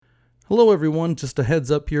Hello everyone, just a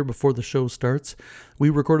heads up here before the show starts. We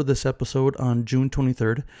recorded this episode on June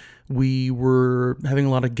 23rd. We were having a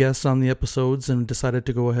lot of guests on the episodes and decided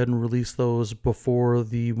to go ahead and release those before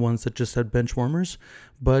the ones that just had benchwarmers,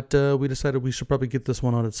 but we decided we should probably get this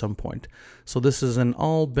one out at some point. So this is an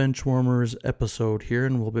all-benchwarmers episode here,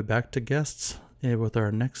 and we'll be back to guests with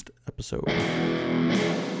our next episode.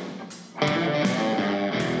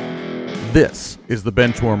 This is the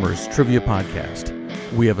Benchwarmers Trivia Podcast.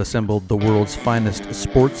 We have assembled the world's finest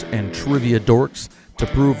sports and trivia dorks to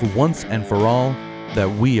prove once and for all that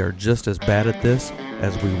we are just as bad at this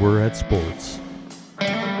as we were at sports.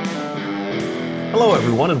 Hello,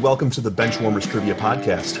 everyone, and welcome to the Benchwarmers Trivia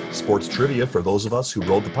Podcast, sports trivia for those of us who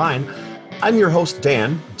rode the pine. I'm your host,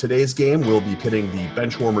 Dan. Today's game will be pitting the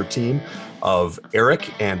Benchwarmer team of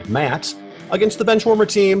Eric and Matt against the Benchwarmer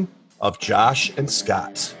team of Josh and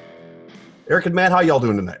Scott. Eric and Matt, how y'all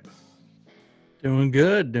doing tonight? Doing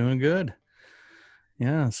good.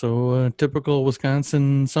 Yeah, so typical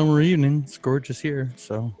Wisconsin summer evening. It's gorgeous here,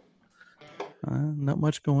 so not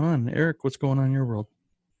much going on. Eric, what's going on in your world?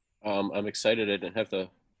 I'm excited I didn't have to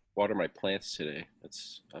water my plants today.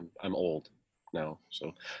 I'm old now,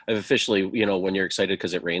 so I've officially, when you're excited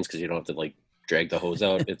because it rains because you don't have to drag the hose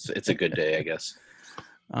out. It's a good day, I guess.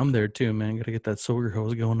 I'm there too, man. Got to get that soaker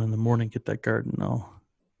hose going in the morning, get that garden all.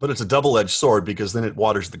 But it's a double-edged sword because then it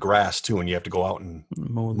waters the grass too, and you have to go out and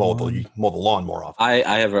mow the lawn more often.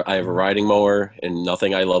 I have a riding mower, and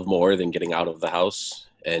nothing I love more than getting out of the house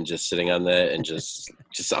and just sitting on that and just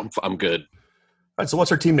I'm good. All right, so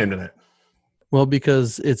what's our team name tonight? Well,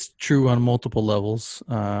 because it's true on multiple levels,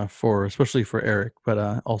 especially for Eric,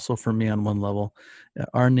 but also for me on one level.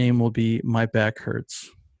 Our name will be My Back Hurts.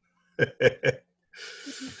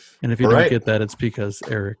 And if you don't get that, it's because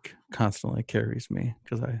Eric constantly carries me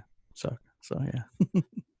because I suck. So, yeah.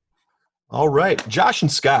 All right. Josh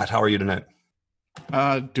and Scott, how are you tonight?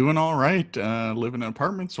 Doing all right. Live in an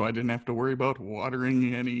apartment, so I didn't have to worry about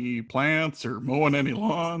watering any plants or mowing any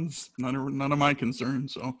lawns. None of my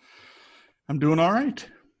concerns. So I'm doing all right.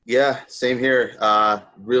 Yeah, same here.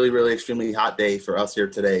 Really extremely hot day for us here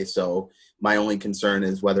today. So my only concern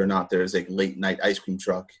is whether or not there's a late night ice cream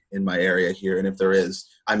truck in my area here. And if there is,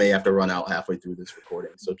 I may have to run out halfway through this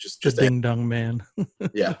recording. So just ding dong man.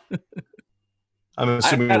 Yeah. I'm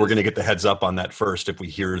assuming we're going to get the heads up on that first if we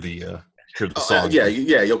hear the song. Yeah.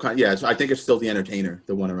 So I think it's still The Entertainer,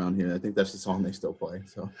 the one around here. I think that's the song they still play.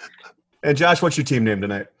 So. And Josh, what's your team name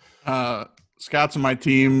tonight? Scott's and my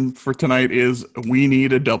team for tonight is We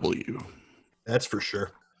Need a W. That's for sure.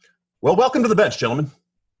 Well, welcome to the bench, gentlemen.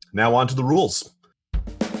 Now on to the rules.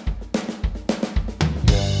 We'll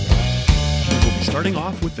be starting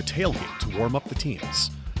off with the tailgate to warm up the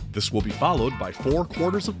teams. This will be followed by 4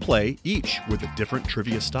 quarters of play, each with a different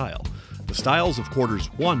trivia style. The styles of quarters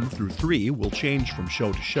 1 through 3 will change from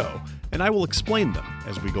show to show, and I will explain them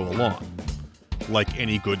as we go along. Like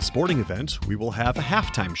any good sporting event, we will have a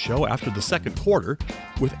halftime show after the second quarter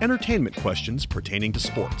with entertainment questions pertaining to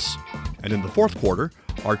sports. And in the fourth quarter,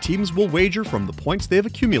 our teams will wager from the points they've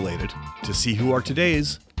accumulated to see who are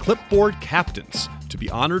today's clipboard captains, to be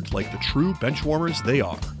honored like the true benchwarmers they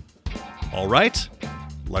are. All right,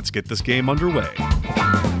 let's get this game underway.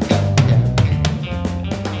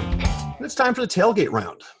 It's time for the tailgate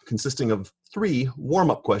round, consisting of 3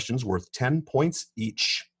 warm-up questions worth 10 points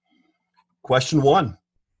each. Question 1.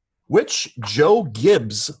 Which Joe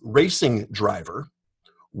Gibbs racing driver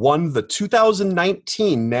won the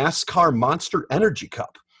 2019 NASCAR Monster Energy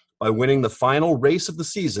Cup by winning the final race of the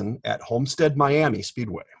season at Homestead Miami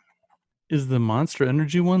Speedway? Is the Monster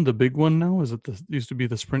Energy one the big one now? Is it used to be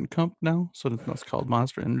the Sprint Cup now? So it's called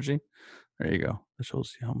Monster Energy. There you go. That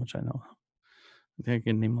shows you how much I know. I think I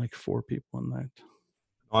can name 4 people in that.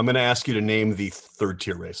 I'm going to ask you to name the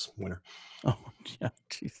third-tier race winner. Oh, yeah.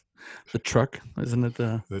 Jeez. The truck, isn't it?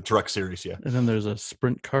 The truck series, yeah. And then there's a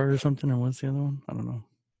sprint car or something, or what's the other one? I don't know.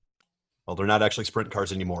 Well, they're not actually sprint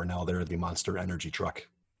cars anymore. Now they're the Monster Energy truck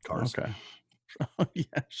cars. Okay. Oh,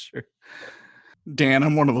 yeah, sure. Dan,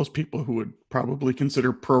 I'm one of those people who would probably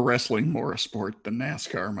consider pro wrestling more a sport than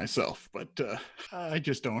NASCAR myself, but I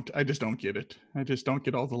just don't get it. I just don't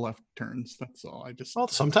get all the left turns. That's all. Well,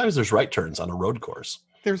 sometimes there's right turns on a road course.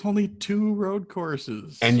 There's only 2 road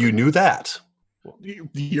courses. And you knew that. Well,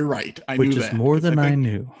 you're right. I Which knew is that. more than I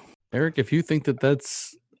knew. Eric, if you think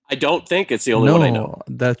that's... I don't think it's the only one I know.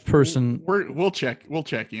 That person... We'll check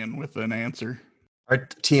in with an answer. All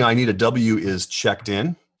right, team, I Need a W is checked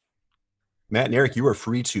in. Matt and Eric, you are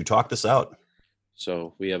free to talk this out.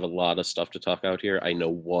 So we have a lot of stuff to talk out here. I know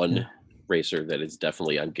one racer that is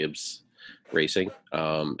definitely on Gibbs Racing,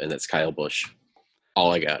 and that's Kyle Busch.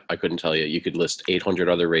 all I got. I couldn't tell you. You could list 800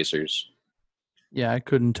 other racers. Yeah, I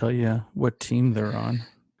couldn't tell you what team they're on.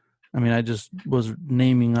 I mean, I just was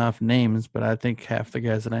naming off names, but I think half the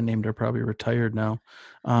guys that I named are probably retired now.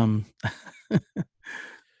 I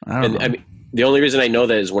don't know. I mean, the only reason I know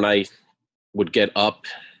that is when I would get up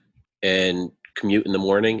and commute in the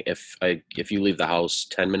morning. If you leave the house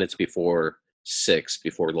 10 minutes before 6,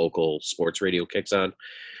 before local sports radio kicks on,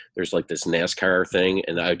 there's like this NASCAR thing,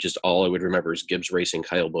 and all I would remember is Gibbs Racing,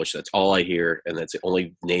 Kyle Busch. That's all I hear, and that's the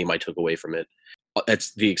only name I took away from it.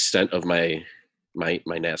 That's the extent of my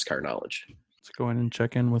NASCAR knowledge. Let's go in and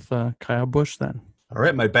check in with Kyle Busch then. All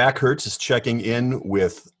right, my back hurts is checking in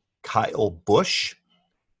with Kyle Busch,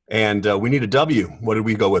 and we need a W. What did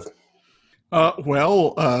we go with?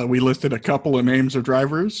 We listed a couple of names of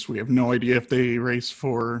drivers. We have no idea if they race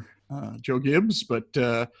for Joe Gibbs, but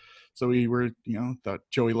so we were, thought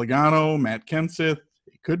Joey Logano, Matt Kenseth.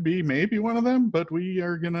 It could be maybe one of them, but we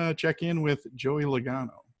are going to check in with Joey Logano.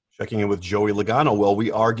 Checking in with Joey Logano. Well,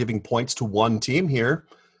 we are giving points to one team here.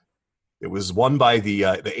 It was won by the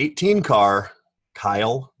 18 car,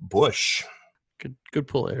 Kyle Busch. Good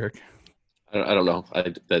pull, Eric. I don't know.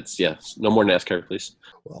 No more NASCAR, please.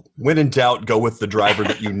 Well, when in doubt, go with the driver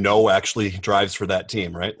that actually drives for that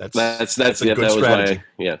team, right? That's a good strategy.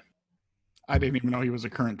 I didn't even know he was a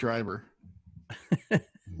current driver.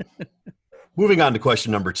 Moving on to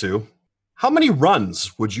question number 2. How many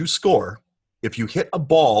runs would you score if you hit a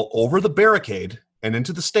ball over the barricade and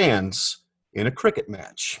into the stands in a cricket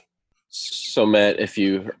match? So, Matt, if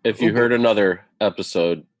you heard another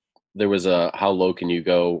episode, there was a how low can you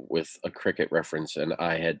go with a cricket reference, and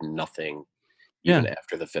I had nothing even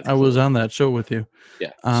after the 5th. I was on that show with you.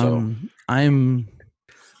 Yeah. I'm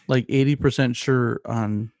like 80% sure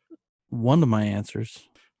on one of my answers.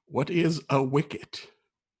 What is a wicket?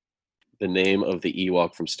 The name of the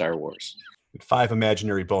Ewok from Star Wars. 5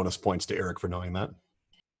 imaginary bonus points to Eric for knowing that.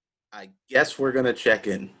 I guess we're going to check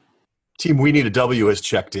in. Team We Need a W has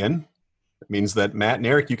checked in. That means that Matt and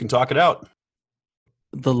Eric, you can talk it out.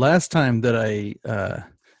 The last time that I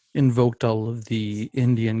invoked all of the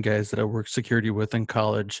Indian guys that I worked security with in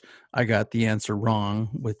college, I got the answer wrong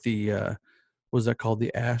with the, what was that called?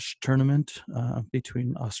 The Ash tournament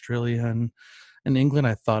between Australia and England.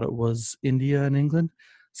 I thought it was India and England.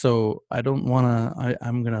 So I don't want to,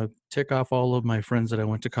 I'm going to tick off all of my friends that I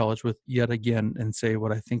went to college with yet again and say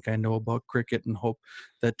what I think I know about cricket and hope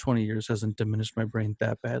that 20 years hasn't diminished my brain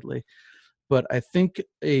that badly. But I think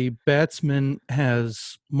a batsman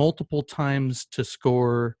has multiple times to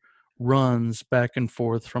score runs back and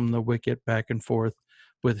forth from the wicket, back and forth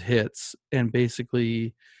with hits. And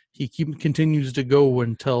basically he continues to go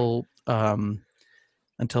until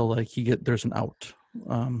like there's an out.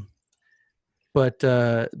 But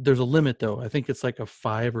there's a limit, though. I think it's like a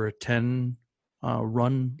 5 or a 10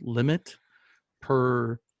 run limit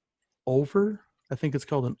per over. I think it's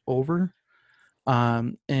called an over.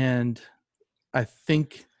 And I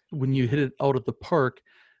think when you hit it out of the park,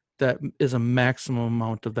 that is a maximum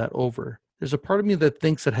amount of that over. There's a part of me that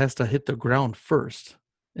thinks it has to hit the ground first.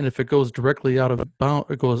 And if it goes directly out of bound,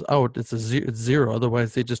 it goes out, it's zero.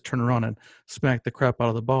 Otherwise, they just turn around and smack the crap out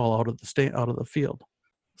of the ball out of the field.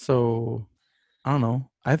 So I don't know.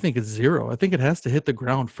 I think it's 0. I think it has to hit the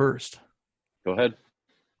ground first. Go ahead.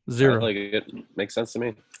 0. It makes sense to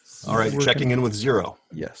me. All right, checking in with 0.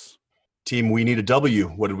 Yes. Team We Need a W.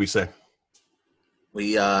 What did we say?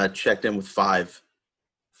 We checked in with 5.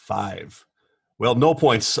 5. Well, no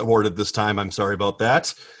points awarded this time. I'm sorry about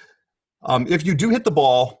that. If you do hit the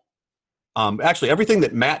ball, actually everything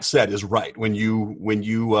that Matt said is right. When you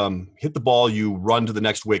hit the ball, you run to the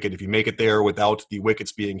next wicket. If you make it there without the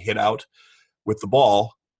wickets being hit out with the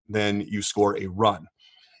ball, then you score a run.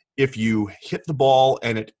 If you hit the ball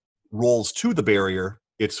and it rolls to the barrier,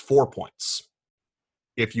 it's 4 points.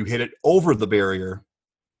 If you hit it over the barrier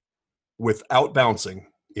without bouncing,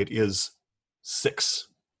 it is 6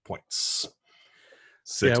 points.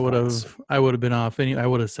 I would have been off. I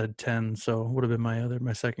would have said 10, so it would have been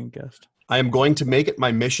my second guess. I am going to make it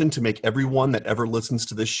my mission to make everyone that ever listens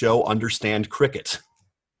to this show understand cricket.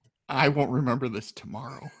 I won't remember this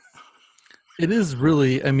tomorrow. It is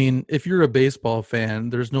really, I mean, if you're a baseball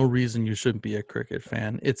fan, there's no reason you shouldn't be a cricket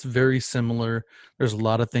fan. It's very similar. There's a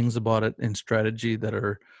lot of things about it in strategy that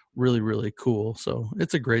are really, really cool. So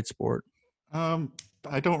it's a great sport.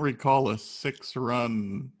 I don't recall a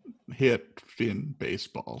 6-run hit in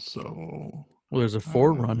baseball. So there's a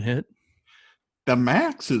 4-run hit. The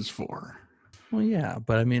max is 4. Well, yeah,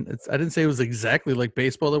 but I mean, I didn't say it was exactly like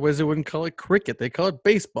baseball. Otherwise, they wouldn't call it cricket. They call it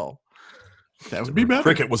baseball. That would be better.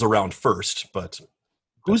 Cricket was around first, but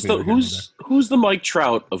who's the Mike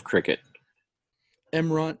Trout of cricket?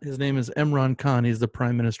 His name is Imran Khan. He's the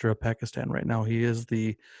Prime Minister of Pakistan right now. He is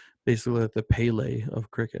basically the Pele of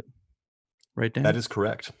cricket. Right, Dan? That is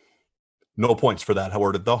correct. No points for that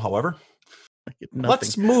worded, though, however.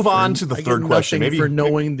 Let's Nothing move on to the third question. Maybe for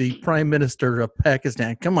knowing the Prime Minister of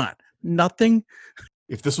Pakistan. Come on. Nothing?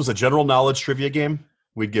 If this was a general knowledge trivia game,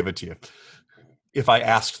 we'd give it to you if I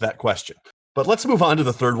asked that question. But let's move on to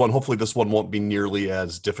the third one. Hopefully this one won't be nearly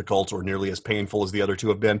as difficult or nearly as painful as the other two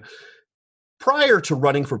have been. Prior to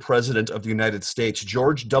running for president of the United States,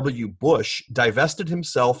 George W. Bush divested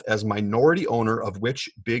himself as minority owner of which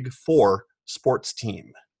Big Four sports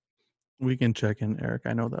team? We can check in, Eric.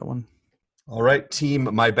 I know that one. All right,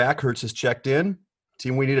 team My Back Hurts has checked in.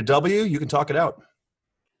 Team We Need a W, you can talk it out.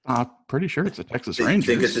 Pretty sure it's the Texas I Rangers.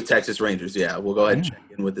 think it's the Texas Rangers. Yeah, we'll go ahead and check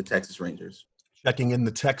in with the Texas Rangers. Checking in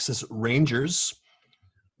the Texas Rangers.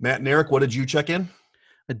 Matt and Eric, what did you check in?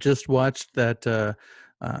 I just watched that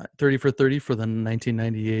 30 for 30 for the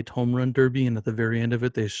 1998 Home Run Derby, and at the very end of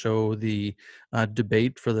it, they show the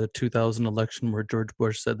debate for the 2000 election where George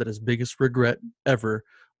Bush said that his biggest regret ever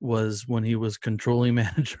was when he was controlling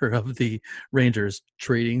manager of the Rangers,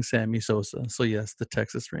 trading Sammy Sosa. So yes, the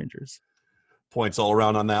Texas Rangers. Points all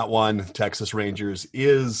around on that one. Texas Rangers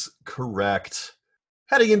is correct.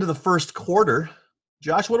 Heading into the first quarter,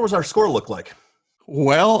 Josh, what does our score look like?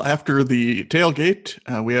 Well, after the tailgate,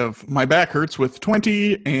 we have My Back Hurts with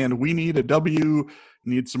 20, and We Need a W.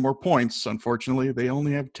 Need some more points. Unfortunately, they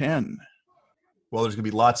only have 10. Well, there's going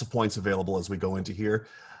to be lots of points available as we go into here.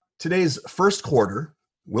 Today's first quarter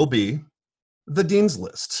will be the Dean's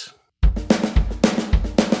List.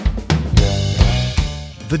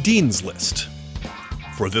 The Dean's List.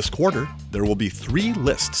 For this quarter, there will be 3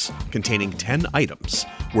 lists containing 10 items,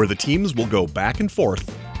 where the teams will go back and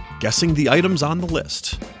forth, guessing the items on the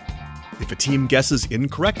list. If a team guesses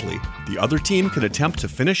incorrectly, the other team can attempt to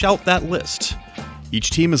finish out that list.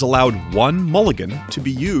 Each team is allowed 1 mulligan to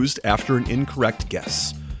be used after an incorrect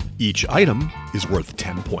guess. Each item is worth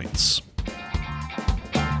 10 points.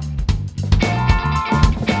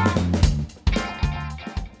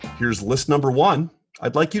 Here's list number 1.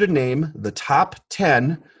 I'd like you to name the top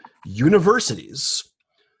 10 universities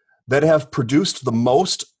that have produced the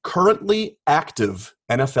most currently active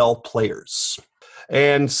NFL players.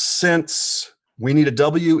 And since We Need a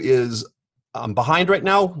W is behind right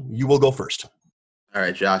now, you will go first. All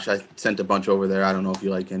right, Josh, I sent a bunch over there. I don't know if you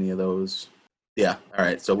like any of those. Yeah, all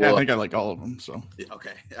right. So I think I like all of them. So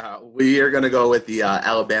okay, we are going to go with the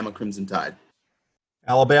Alabama Crimson Tide.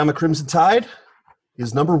 Alabama Crimson Tide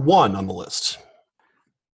is number 1 on the list.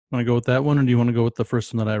 Want to go with that one, or do you want to go with the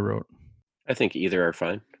first one that I wrote? I think either are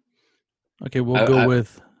fine. Okay, we'll go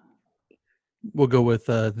with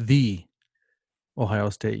the Ohio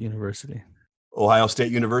State University. Ohio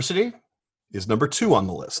State University is number 2 on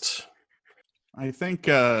the list. I think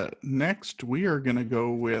next we are going to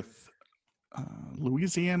go with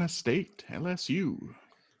Louisiana State, LSU.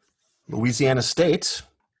 Louisiana State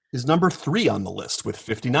is number 3 on the list with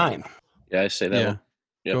 59. Yeah, I say that one.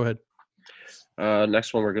 Yep. Go ahead.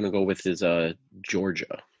 Next one we're going to go with is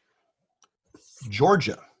Georgia.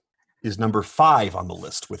 Georgia is number 5 on the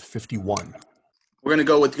list with 51. We're going to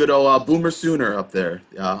go with good old Boomer Sooner up there,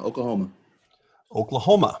 Oklahoma.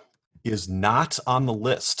 Oklahoma is not on the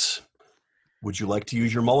list. Would you like to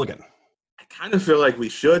use your mulligan? I kind of feel like we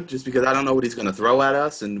should, just because I don't know what he's going to throw at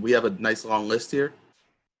us, and we have a nice long list here.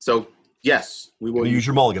 So, yes, we will use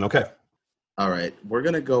your mulligan. Okay. All right. We're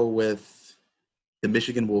going to go with the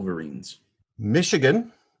Michigan Wolverines.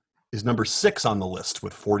 Michigan is number 6 on the list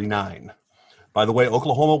with 49. By the way,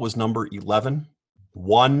 Oklahoma was number 11,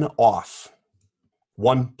 1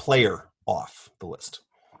 player off the list.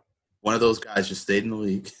 One of those guys just stayed in the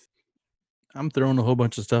league. I'm throwing a whole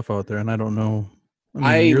bunch of stuff out there, and I don't know.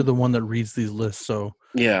 I mean, you're the one that reads these lists, so.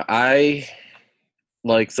 Yeah, I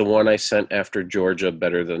like the one I sent after Georgia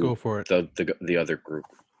better than go for it. The other group.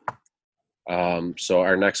 So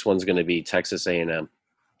our next one's going to be Texas A&M.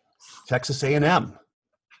 Texas A&M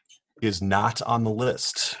is not on the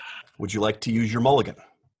list. Would you like to use your mulligan?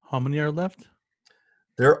 How many are left?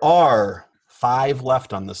 There are 5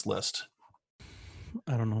 left on this list.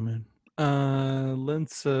 I don't know, man.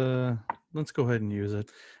 Let's go ahead and use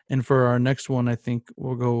it. And for our next one, I think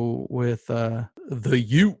we'll go with the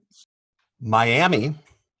U. Miami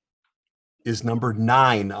is number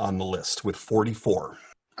 9 on the list with 44.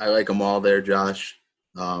 I like them all there, Josh.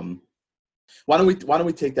 Why don't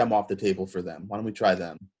we take them off the table for them? Why don't we try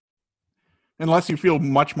them? Unless you feel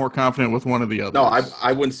much more confident with one of the others. No,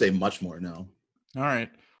 I wouldn't say much more. No. All right.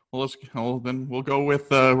 Well, then we'll go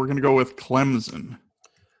with we're going to go with Clemson.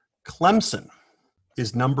 Clemson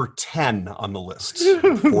is number 10 on the list,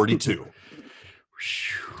 42.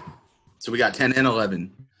 So we got 10 and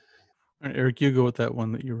 11. All right, Eric, you go with that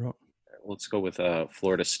one that you wrote. Let's go with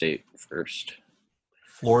Florida State first.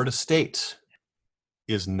 Florida State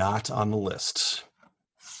is not on the list.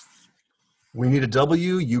 We need a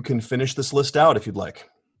W. You can finish this list out if you'd like.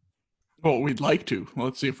 Well, we'd like to. Well,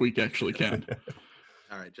 let's see if we actually can.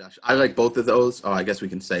 All right, Josh. I like both of those. Oh, I guess we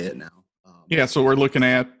can say it now. Yeah, so we're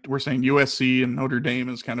saying USC and Notre Dame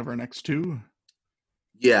is kind of our next two.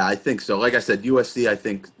 Yeah, I think so. Like I said, USC, I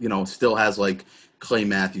think, still has like Clay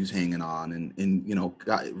Matthews hanging on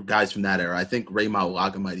and guys from that era. I think Ray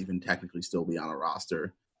Maulaga might even technically still be on a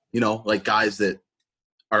roster. Like guys that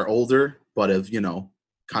are older but have,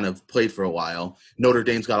 kind of played for a while. Notre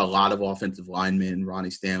Dame's got a lot of offensive linemen, Ronnie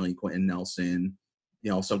Stanley, Quentin Nelson,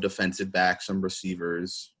 some defensive backs, some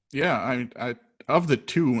receivers. Yeah, I of the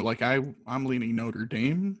two, like I'm leaning Notre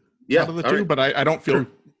Dame out of the two, right. But I don't feel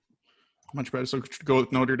much better. So go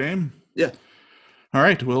with Notre Dame. Yeah. All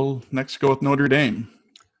right, we'll next go with Notre Dame.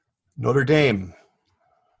 Notre Dame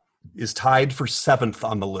is tied for 7th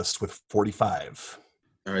on the list with 45.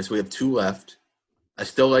 All right, so we have 2 left. I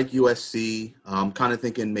still like USC. I'm kind of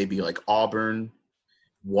thinking maybe like Auburn,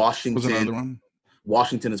 Washington. Was another one.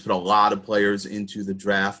 Washington has put a lot of players into the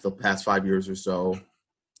draft the past 5 years or so.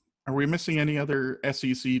 Are we missing any other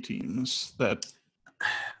SEC teams that?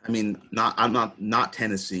 I mean, not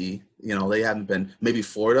Tennessee. They haven't been. Maybe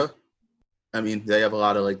Florida. I mean, they have a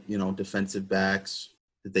lot of defensive backs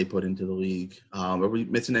that they put into the league. Are we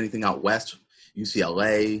missing anything out west?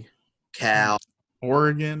 UCLA, Cal,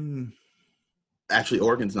 Oregon. Actually,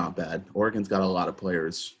 Oregon's not bad. Oregon's got a lot of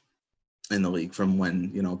players in the league from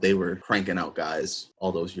when they were cranking out guys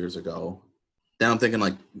all those years ago. Then I'm thinking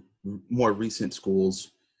like more recent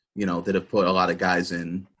schools, that have put a lot of guys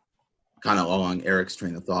in, kind of along Eric's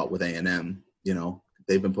train of thought with A&M.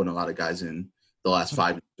 They've been putting a lot of guys in the last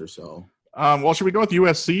 5 years or so. Well, should we go with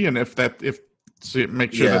USC and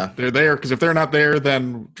make sure that they're there? Because if they're not there,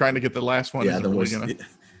 then trying to get the last one isn't really gonna.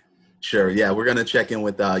 Sure. Yeah, we're gonna check in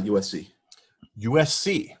with USC.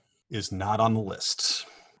 USC is not on the list.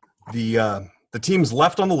 The teams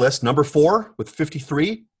left on the list, number 4 with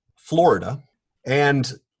 53, Florida,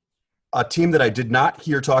 and a team that I did not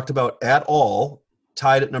hear talked about at all,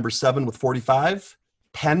 tied at number 7 with 45,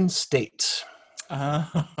 Penn State. I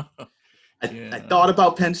thought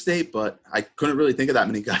about Penn State, but I couldn't really think of that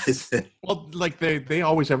many guys. Well, like they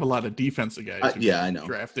always have a lot of defensive guys. I know.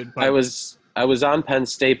 Drafted. But I was on Penn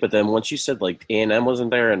State, but then once you said like A&M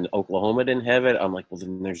wasn't there and Oklahoma didn't have it, I'm like, well,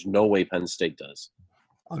 then there's no way Penn State does.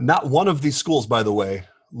 Not one of these schools, by the way,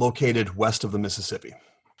 located west of the Mississippi.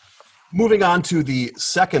 Moving on to the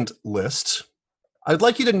second list, I'd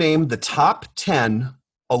like you to name the top 10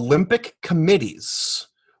 Olympic committees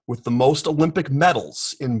with the most Olympic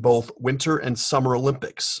medals in both Winter and Summer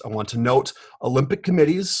Olympics. I want to note Olympic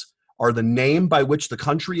committees are the name by which the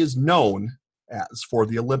country is known as for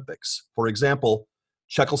the Olympics. For example,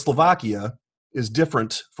 Czechoslovakia is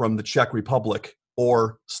different from the Czech Republic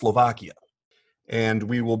or Slovakia. And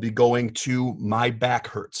we will be going to My Back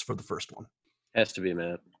Hurts for the first one. Has to be,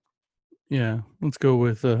 Matt. Yeah, let's go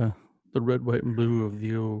with the red, white, and blue of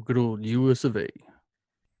the good old US of A.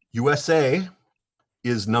 USA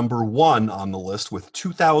is number 1 on the list with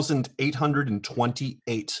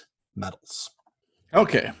 2,828 medals.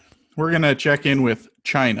 Okay, we're going to check in with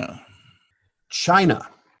China. China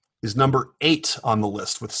is number 8 on the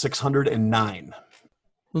list with 609.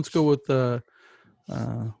 Let's go with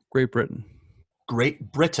Great Britain.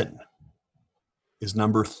 Great Britain is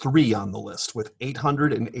number 3 on the list with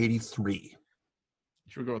 883.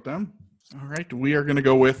 Should we go with them? All right, we are going to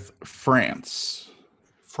go with France.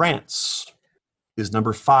 France is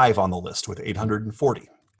number 5 on the list with 840.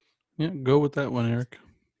 Yeah, go with that one, Eric.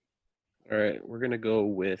 All right, we're going to go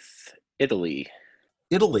with Italy.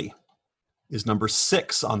 Italy is number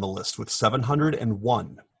 6 on the list with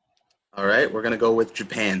 701. All right, we're going to go with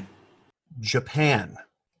Japan. Japan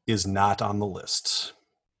is not on the list.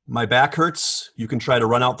 My back hurts. You can try to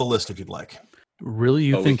run out the list if you'd like. Really?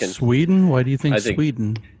 You think Sweden? Why do you think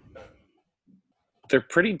Sweden? They're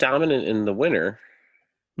pretty dominant in the winter.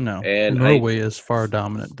 No, and Norway is far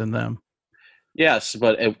dominant than them. Yes,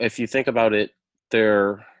 but if you think about it,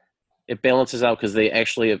 it balances out because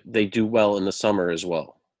they do well in the summer as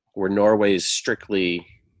well. Where Norway's strictly,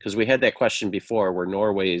 because we had that question before, where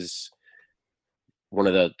Norway's one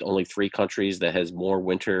of the only 3 countries that has more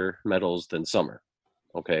winter medals than summer.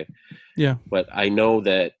 Okay. Yeah. But I know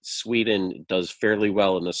that Sweden does fairly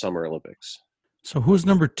well in the Summer Olympics. So who's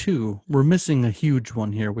number 2? We're missing a huge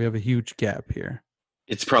one here. We have a huge gap here.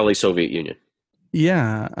 It's probably Soviet Union.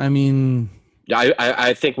 Yeah. I mean,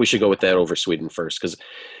 I think we should go with that over Sweden first, because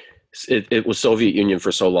it was Soviet Union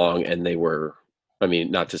for so long, and they were, I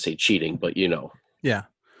mean, not to say cheating, but Yeah.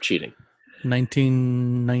 cheating.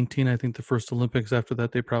 1919, I think the first Olympics. After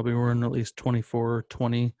that, they probably were in at least 24,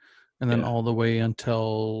 20, and then Yeah. all the way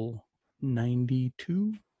until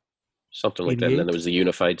 92, Something like that. And then 88. there was the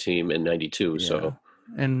unified team in 92. Yeah. So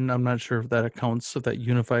And I'm not sure if that accounts, if that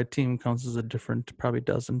unified team counts as a different, probably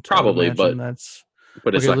doesn't. Probably, I would imagine but that's. it's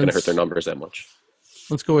Okay, not going to hurt their numbers that much.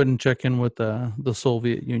 Let's go ahead and check in with the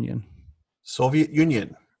Soviet Union. Soviet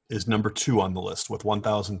Union is number 2 on the list with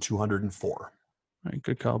 1,204. All right,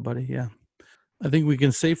 good call, buddy. Yeah. I think we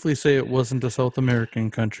can safely say it wasn't a South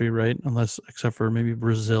American country, right? Except for maybe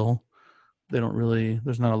Brazil.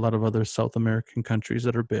 There's not a lot of other South American countries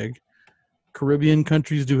that are big. Caribbean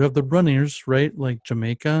countries do have the runners, right? Like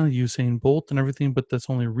Jamaica, Usain Bolt and everything, but that's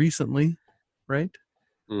only recently, right?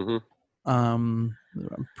 Mm-hmm.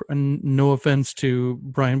 And no offense to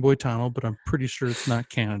Brian Boitano, but I'm pretty sure it's not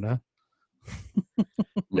Canada.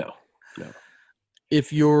 No.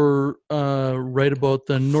 If you're right about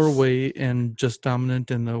the Norway and just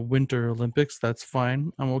dominant in the Winter Olympics, that's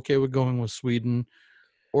fine. I'm okay with going with Sweden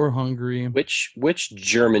or Hungary. Which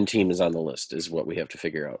German team is on the list is what we have to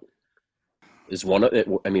figure out. Is one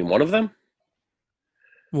of them?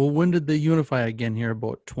 Well, when did they unify again here?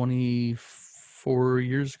 About 24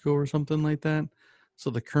 years ago or something like that. So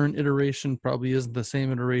the current iteration probably isn't the same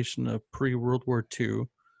iteration of pre-World War II.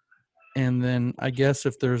 And then I guess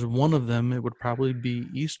if there's one of them, it would probably be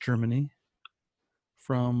East Germany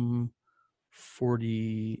from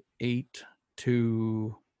 48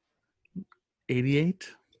 to 88.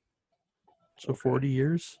 So 40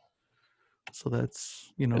 years. So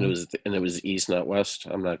that's, And it was East, not West.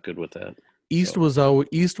 I'm not good with that. East was the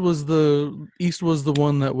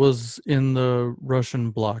one that was in the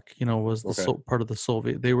Russian bloc, was the part of the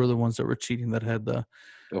Soviet. They were the ones that were cheating, that had the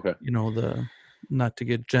the, not to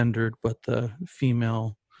get gendered, but the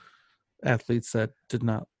female athletes that did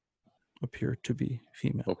not appear to be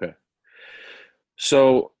female. Okay.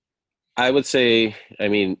 So I would say,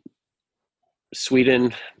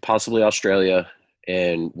 Sweden, possibly Australia,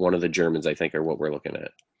 and one of the Germans, I think, are what we're looking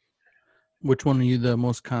at. Which one are you the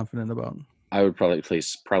most confident about? I would probably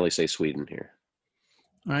say Sweden here.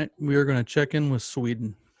 All right. We are going to check in with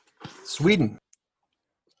Sweden. Sweden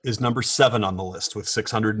is number 7 on the list with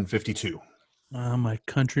 652. My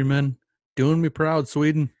countrymen, doing me proud,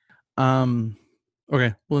 Sweden. Okay,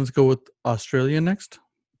 well, let's go with Australia next.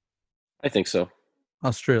 I think so.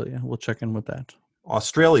 Australia, we'll check in with that.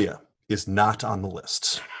 Australia is not on the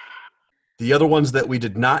list. The other ones that we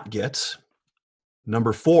did not get,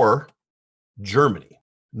 number 4, Germany.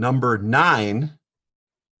 Number 9,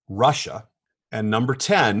 Russia. And number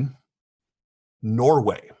 10,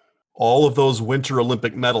 Norway. All of those Winter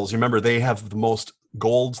Olympic medals, you remember they have the most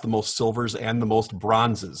golds, the most silvers, and the most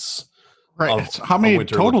bronzes. Right. How many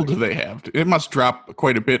total do they have? It must drop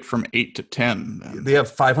quite a bit from 8 to 10. Then. They have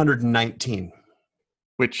 519.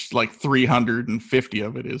 Which, like, 350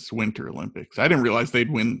 of it is Winter Olympics. I didn't realize they've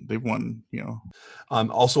won.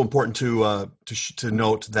 Also important to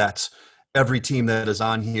note that every team that is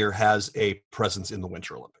on here has a presence in the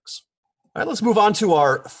Winter Olympics. All right, let's move on to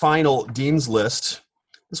our final Dean's list.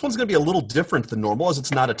 This one's going to be a little different than normal, as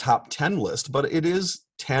it's not a top 10 list, but it is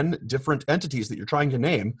 10 different entities that you're trying to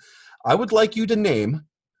name. I would like you to name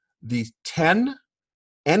the 10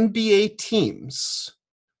 NBA teams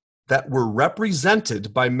that were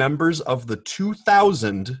represented by members of the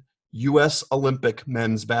 2000 U.S. Olympic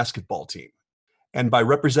men's basketball team. And by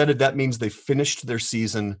represented, that means they finished their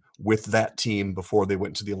season with that team before they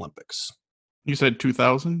went to the Olympics. You said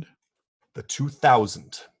 2000? The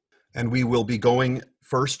 2000. And we will be going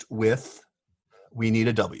first with We Need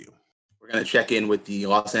a W. We're going to check in with the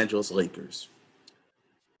Los Angeles Lakers.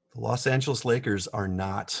 The Los Angeles Lakers are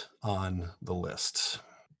not on the list.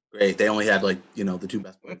 Great. They only had, the 2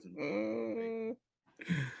 best players.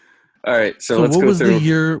 All right. So let's go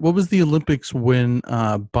through. What was the Olympics when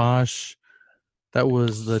Bosch, that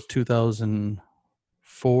was the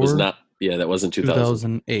 2004? Was not. Yeah, that wasn't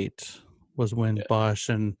 2008 was when Bosch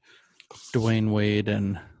and Dwayne Wade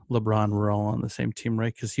and LeBron were all on the same team,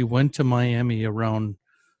 right? Because he went to Miami around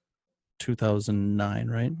 2009,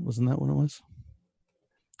 right? Wasn't that when it was?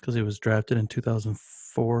 Because he was drafted in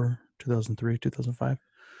 2004, 2003, 2005.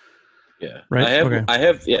 Yeah. Right. I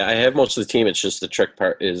have most of the team. It's just the trick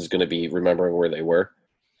part is going to be remembering where they were.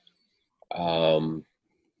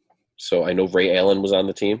 So I know Ray Allen was on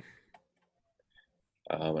the team.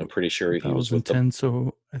 I'm pretty sure he was with them.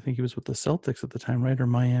 So I think he was with the Celtics at the time, right? Or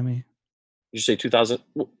Miami. Did you say 2000?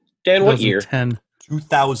 Dan, what year? 2010.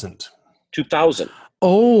 2000. 2000.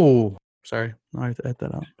 Oh, sorry. I have to add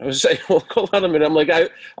that out. I was saying, well, hold on a minute. I'm like, I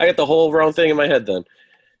got the whole round thing in my head then.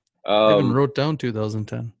 I even wrote down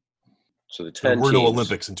 2010. So the 10 There were no teams.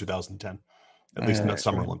 Olympics in 2010, at least not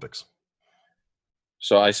Summer Olympics.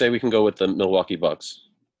 So I say we can go with the Milwaukee Bucks.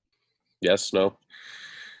 Yes, no?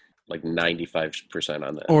 Like 95%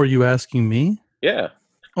 on that. Or are you asking me? Yeah.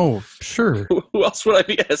 Oh, sure. Who else would I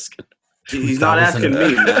be asking? He's not asking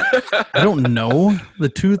me, man. I don't know. The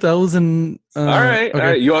 2000. All right. Okay. All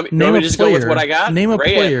right. You want me to just go with what I got? Name a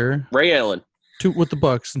player Ray Allen. with the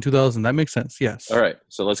Bucks in 2000. That makes sense. Yes. All right.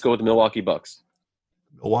 So let's go with the Milwaukee Bucks.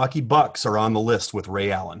 Milwaukee Bucks are on the list with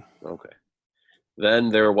Ray Allen. Okay. Then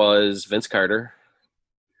there was Vince Carter.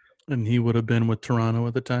 And he would have been with Toronto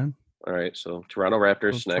at the time. All right. So Toronto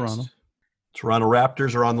Raptors next. Toronto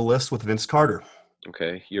Raptors are on the list with Vince Carter.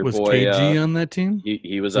 Okay. Your was boy. KG on that team?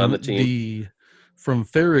 He was on the team. From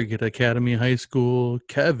Farragut Academy High School,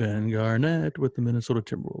 Kevin Garnett with the Minnesota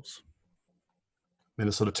Timberwolves.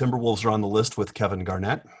 Minnesota Timberwolves are on the list with Kevin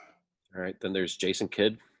Garnett. All right. Then there's Jason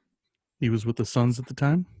Kidd. He was with the Suns at the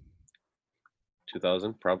time.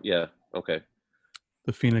 2000. Probably. Yeah. Okay.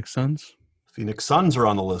 The Phoenix Suns. Phoenix Suns are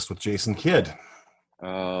on the list with Jason Kidd.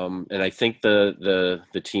 And I think the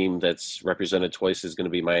team that's represented twice is going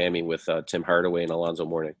to be Miami with Tim Hardaway and Alonzo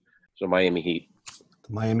Mourning. So Miami Heat.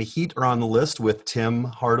 The Miami Heat are on the list with Tim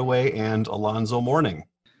Hardaway and Alonzo Mourning.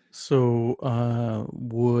 So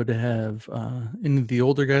would have any of the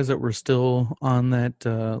older guys that were still on that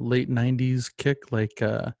late 90s kick, like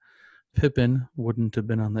Pippen, wouldn't have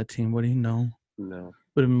been on that team, would he? No. Would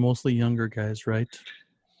have been mostly younger guys, right?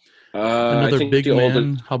 Another big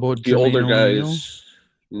man. How about the older Jermaine guys?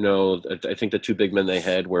 No, I think the two big men they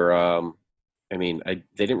had were, they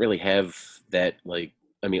didn't really have that, like,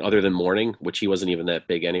 other than Mourning, which he wasn't even that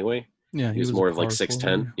big anyway. Yeah, he was more of like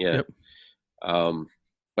 6'10". Yeah. Yep.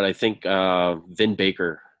 But I think Vin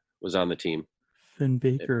Baker was on the team. Vin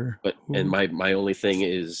Baker. And my only thing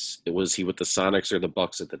is, was he with the Sonics or the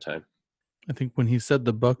Bucks at the time? I think when he said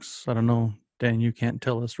the Bucks, I don't know, Dan, you can't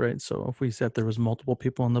tell us, right? So if we said there was multiple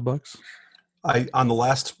people on the Bucks. On the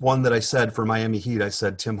last one that I said for Miami Heat, I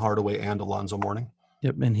said Tim Hardaway and Alonzo Mourning.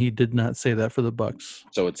 Yep, and he did not say that for the Bucks.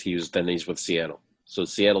 So he's with Seattle. So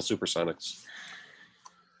Seattle Supersonics.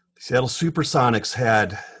 Seattle Supersonics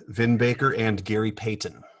had Vin Baker and Gary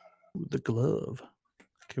Payton. The glove.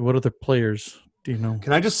 Okay, what other players do you know?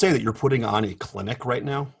 Can I just say that you're putting on a clinic right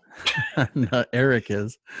now? No, Eric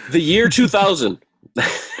is. The year 2000.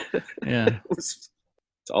 Yeah. That's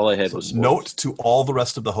all I had. So was note to all the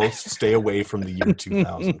rest of the hosts, stay away from the year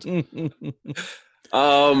 2000.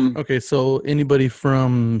 Okay, so anybody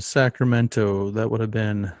from Sacramento, that would have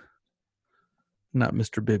been not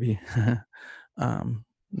Mr. Bibby.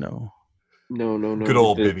 No. No. Good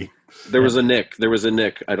old Bibby. There was a Nick.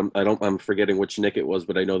 I'm forgetting which Nick it was,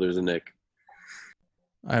 but I know there's a Nick.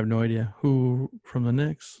 I have no idea who from the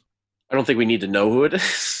Knicks. I don't think we need to know who it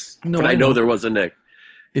is. No, but I know there was a Nick.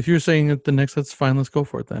 If you're saying that the Knicks, that's fine. Let's go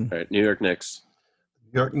for it then. All right, New York Knicks.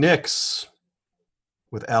 New York Knicks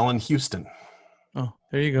with Allen Houston. Oh,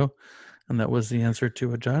 there you go. And that was the answer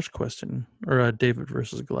to a Josh question, or a David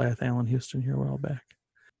versus Goliath, Allen Houston here a while back.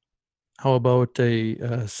 How about a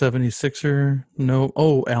 76er? No.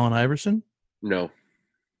 Oh, Allen Iverson? No.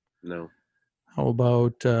 How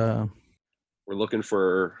about... We're looking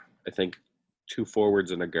for, I think, 2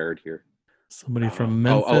 forwards and a guard here. Somebody from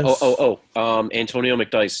Memphis. Antonio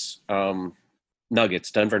McDyess.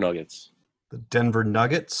 Nuggets, Denver Nuggets. The Denver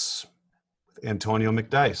Nuggets with Antonio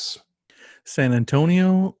McDyess. San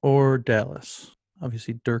Antonio or Dallas?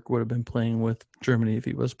 Obviously, Dirk would have been playing with Germany if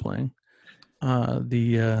he was playing. What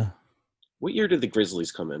year did the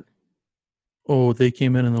Grizzlies come in? Oh, they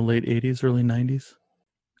came in the late 80s, early 90s.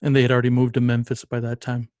 And they had already moved to Memphis by that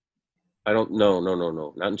time. I don't know.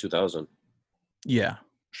 No. Not in 2000. Yeah,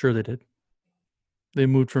 sure they did. They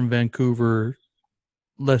moved from Vancouver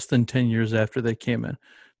less than 10 years after they came in.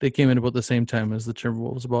 They came in about the same time as the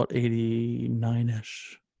Timberwolves, about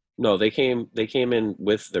 89-ish. No, they came in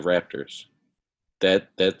with the Raptors.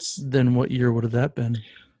 That's Then what year would have that been?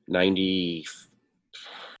 90,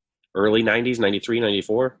 early 90s, 93,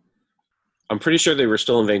 94. I'm pretty sure they were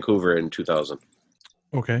still in Vancouver in 2000.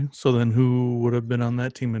 Okay, so then who would have been on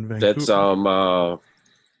that team in Vancouver? That's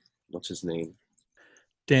what's his name?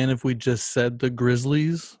 Dan, if we just said the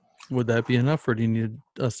Grizzlies, would that be enough, or do you need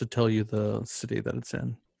us to tell you the city that it's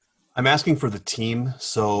in? I'm asking for the team,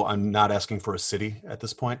 so I'm not asking for a city at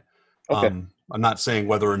this point. Okay. I'm not saying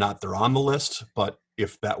whether or not they're on the list, but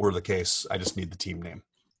if that were the case, I just need the team name.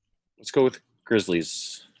 Let's go with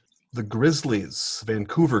Grizzlies. The Grizzlies,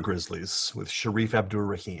 Vancouver Grizzlies, with Sharif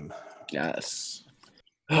Abdur-Rahim. Yes.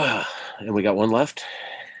 And we got one left.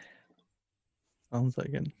 Sounds like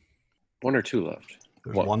it. One or two left.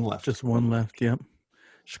 There's What? one left. Just one left. Yep.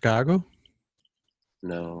 Chicago.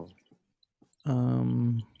 No.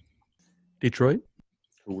 Detroit.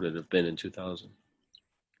 Who would it have been in 2000?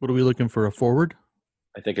 What are we looking for? A forward?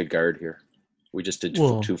 I think a guard here. We just did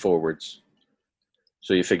Well- two forwards.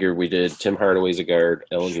 So you figure we did Tim Hardaway's a guard,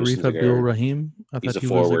 Ellen Sharif Houston's a Abdul guard. Rahim. I He's thought a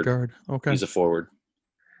he was a forward. guard. Okay. He's a forward.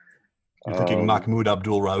 You're thinking Mahmoud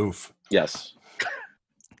Abdul Rauf. Yes.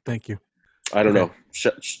 Thank you. I don't know.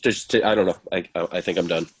 I don't know. I think I'm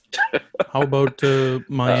done. How about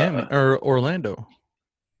Miami or Orlando?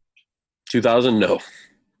 2000? No.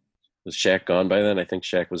 Was Shaq gone by then? I think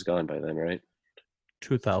Shaq was gone by then, right?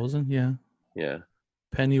 2000? Yeah. Yeah.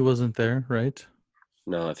 Penny wasn't there, right?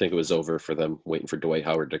 No, I think it was over for them waiting for Dwight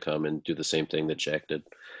Howard to come and do the same thing that Shaq did.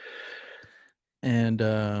 And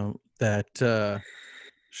that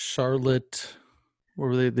Charlotte, what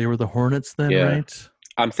were they? They were the Hornets then, Yeah. right?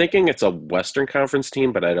 I'm thinking it's a Western Conference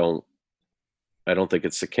team, but I don't think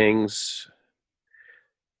it's the Kings.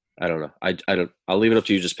 I don't know. I'll leave it up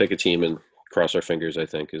to you. Just pick a team and cross our fingers. I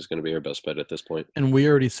think is going to be our best bet at this point. And we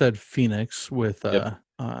already said Phoenix with Yep.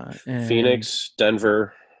 and Phoenix,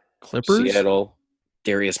 Denver, Clippers. Seattle,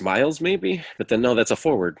 Darius Miles, maybe. But then no, that's a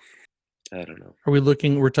forward. I don't know. Are we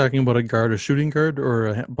looking? We're talking about a guard, a shooting guard, or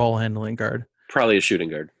a ball handling guard? Probably a shooting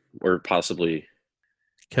guard, or possibly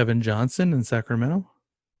Kevin Johnson in Sacramento.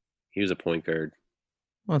 he was a point guard.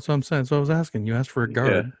 Well, that's what I'm saying. So I was asking. You asked for a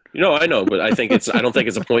guard. Yeah. I know, but I think I don't think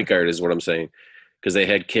it's a point guard, is what I'm saying, because they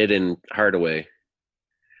had Kidd and Hardaway,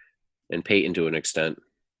 and Peyton to an extent.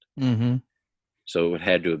 Mm-hmm. So it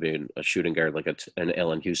had to have been a shooting guard, like an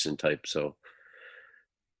Ellen Houston type. So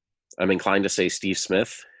I'm inclined to say Steve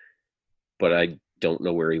Smith, but I don't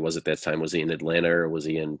know where he was at that time. Was he in Atlanta or was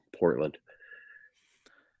he in Portland?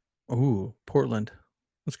 Ooh, Portland.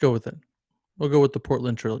 Let's go with it. We'll go with the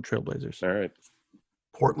Portland Trailblazers. All right.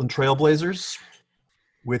 Portland Trailblazers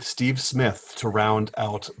with Steve Smith to round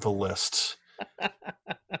out the list.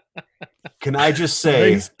 Can I just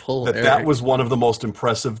say Nice pull, that Eric. was one of the most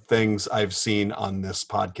impressive things I've seen on this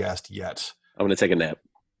podcast yet. I'm going to take a nap.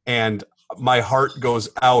 And my heart goes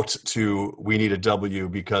out to We Need a W,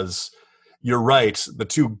 because you're right. The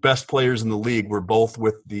two best players in the league were both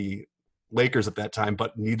with the Lakers at that time,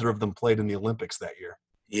 but neither of them played in the Olympics that year.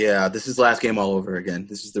 Yeah, this is last game all over again.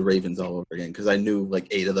 This is the Ravens all over again, because I knew like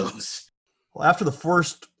 8 of those. Well, after the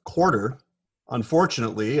first quarter,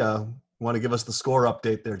 unfortunately, want to give us the score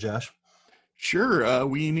update there, Josh? Sure.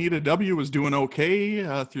 We Need a W was doing okay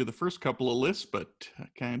through the first couple of lists, but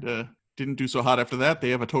kind of didn't do so hot after that. They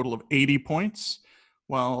have a total of 80 points,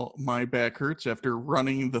 while My Back Hurts, after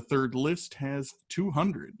running the third list, has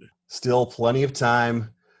 200. Still plenty of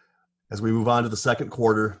time as we move on to the second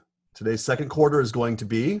quarter. Today's second quarter is going to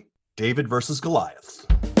be David versus Goliath.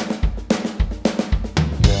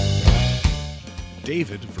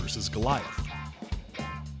 David versus Goliath.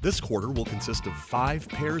 This quarter will consist of 5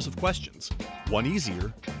 pairs of questions, one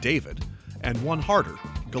easier, David, and one harder,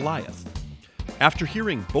 Goliath. After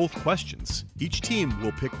hearing both questions, each team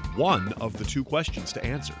will pick one of the 2 questions to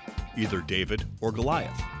answer, either David or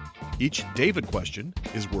Goliath. Each David question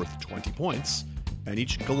is worth 20 points, and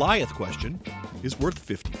each Goliath question is worth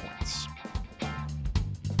 50 points.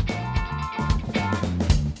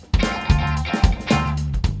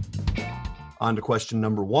 On to question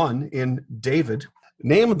number 1. In David,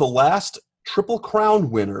 name the last Triple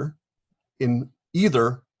Crown winner in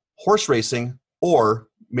either horse racing or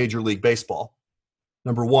Major League Baseball.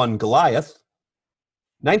 Number 1, Goliath.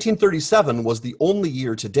 1937 was the only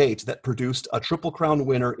year to date that produced a Triple Crown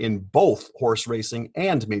winner in both horse racing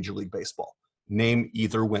and Major League Baseball. Name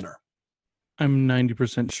either winner. I'm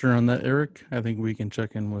 90% sure on that, Eric. I think we can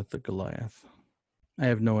check in with the Goliath. I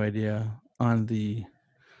have no idea on the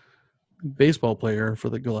baseball player for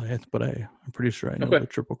the Goliath, but I'm pretty sure I know Okay. the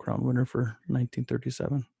Triple Crown winner for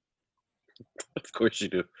 1937. Of course you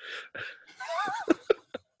do.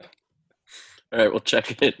 All right, we'll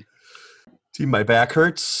check in. Team My Back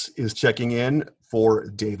Hurts is checking in for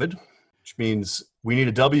David, which means We Need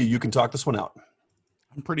a W. You can talk this one out.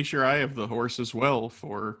 I'm pretty sure I have the horse as well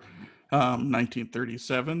for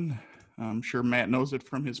 1937. I'm sure Matt knows it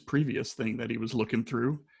from his previous thing that he was looking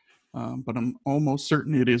through, but I'm almost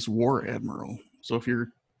certain it is War Admiral. So if you're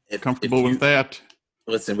comfortable with that,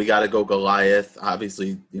 Listen, we got to go Goliath.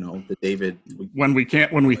 Obviously, the David. when we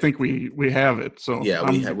think we have it. So Yeah,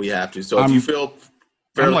 we have to. So I'm- if you feel I'm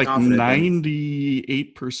fairly like confident, then-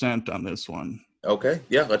 98% on this one. okay,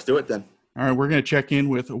 yeah, let's do it then. All right, we're going to check in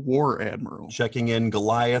with War Admiral. Checking in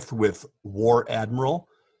Goliath with War Admiral.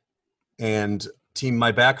 And Team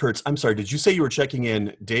My Back Hurts, I'm sorry, did you say you were checking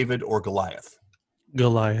in David or Goliath?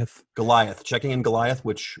 Goliath. Goliath. Checking in Goliath,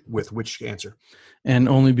 with which answer? And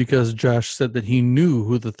only because Josh said that he knew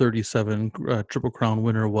who the 37 Triple Crown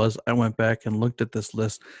winner was, I went back and looked at this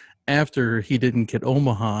list. After he didn't get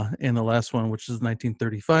Omaha in the last one, which is the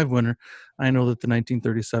 1935 winner, I know that the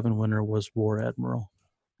 1937 winner was War Admiral.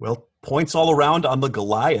 Well, points all around on the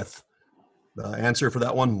Goliath. The answer for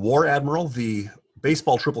that one, War Admiral. The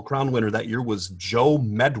baseball Triple Crown winner that year was Joe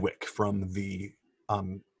Medwick from the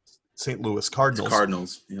St. Louis Cardinals. The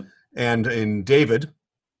Cardinals, yep. And in David,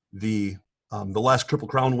 the last Triple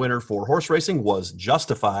Crown winner for horse racing was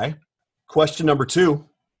Justify. Question number 2,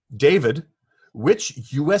 David,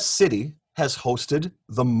 which U.S. city has hosted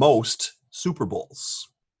the most Super Bowls?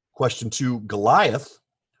 Question 2, Goliath,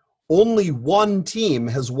 only one team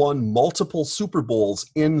has won multiple Super Bowls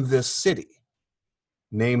in this city.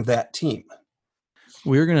 Name that team.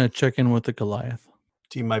 We're going to check in with the Goliath.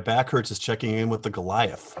 Team My Back Hurts is checking in with the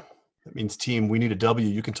Goliath. That means team We Need a W.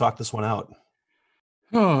 You can talk this one out.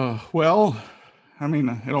 Oh, well, I mean,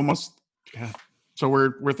 it almost, yeah. So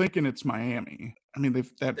we're thinking it's Miami. I mean, they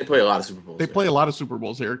play a lot of Super Bowls. They play a lot of Super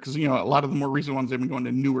Bowls there because, you know, a lot of the more recent ones, they've been going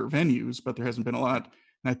to newer venues, but there hasn't been a lot.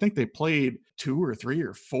 And I think they played 2 or 3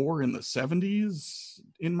 or 4 in the 70s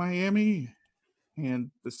in Miami.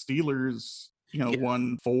 And the Steelers,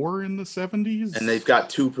 won 4 in the 70s. And they've got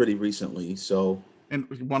 2 pretty recently, so. And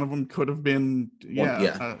one of them could have been,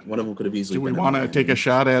 one of them could have easily been. Do we want to take a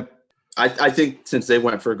shot at? I think since they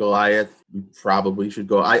went for Goliath, we probably should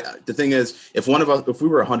go. The thing is, if we were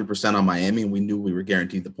 100% on Miami and we knew we were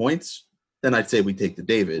guaranteed the points, then I'd say we take the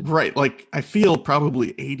David. Right. Like, I feel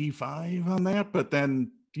probably 85 on that, but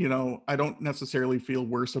then, I don't necessarily feel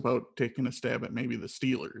worse about taking a stab at maybe the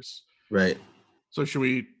Steelers. Right. So should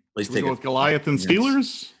we go with Goliath and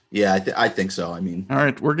Steelers? Yeah, I think so. I mean. All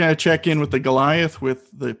right. We're going to check in with the Goliath with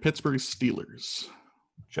the Pittsburgh Steelers.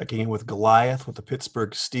 Checking in with Goliath with the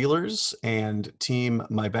Pittsburgh Steelers and team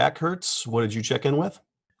My Back Hurts. What did you check in with?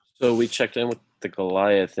 So we checked in with the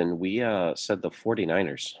Goliath and we said the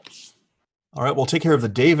 49ers. All right, we'll take care of the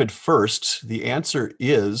David first. The answer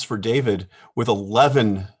is for David with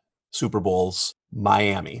 11 Super Bowls,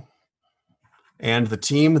 Miami. And the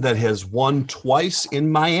team that has won twice in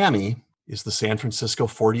Miami is the San Francisco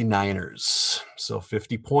 49ers. So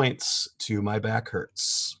 50 points to My Back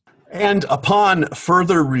Hurts. And upon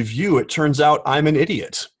further review, it turns out I'm an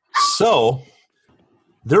idiot. So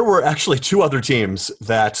there were actually 2 other teams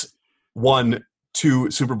that won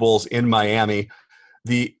 2 Super Bowls in Miami,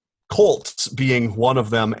 the Colts being one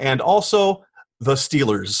of them, and also the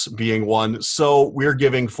Steelers being one. So we're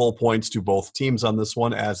giving full points to both teams on this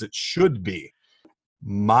one, as it should be.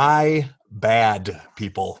 My bad,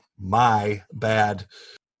 people. My bad.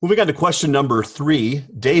 Moving on to question number 3,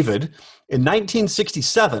 David. In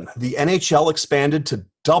 1967, the NHL expanded to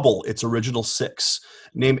double its original 6.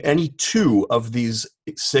 Name any 2 of these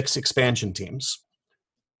 6 expansion teams.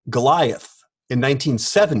 Goliath. In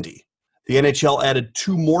 1970, the NHL added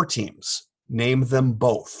 2 more teams. Name them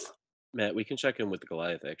both. Matt, we can check in with the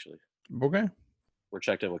Goliath, actually. Okay. We're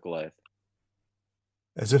checked in with Goliath.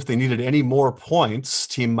 As if they needed any more points,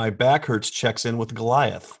 Team My Back Hurts checks in with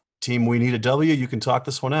Goliath. Team We Need a W, you can talk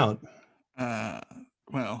this one out.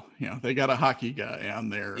 Well, they got a hockey guy on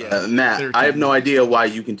there. Yeah, Matt, I have no idea why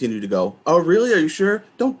you continue to go, oh, really? Are you sure?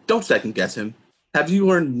 Don't second guess him. Have you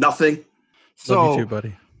learned nothing? Love you too,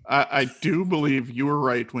 buddy. I do believe you were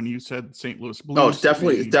right when you said St. Louis Blues. Oh, it's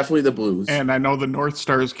definitely the Blues. And I know the North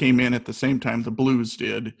Stars came in at the same time the Blues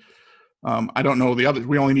did. I don't know the others.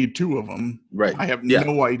 We only need 2 of them. Right. I have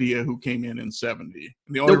no idea who came in 70.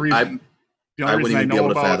 And the only reason I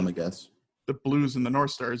know about the Blues and the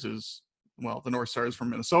North Stars is, the North Stars from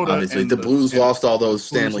Minnesota. Obviously, the Blues lost all those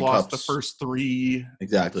Stanley Cups. The first 3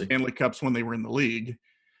 Stanley Cups when they were in the league.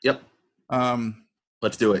 Yep.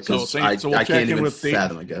 Let's do it, because I can't even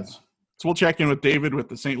fathom, I guess. So we'll check in with David with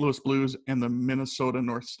the St. Louis Blues and the Minnesota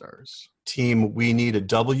North Stars. Team We Need a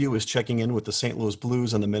W is checking in with the St. Louis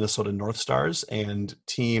Blues and the Minnesota North Stars. And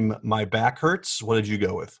Team My Back Hurts, what did you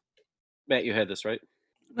go with? Matt, you had this, right?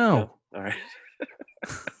 No. Yeah. All right.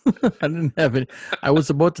 I didn't have it. I was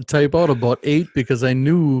about to type out about 8 because I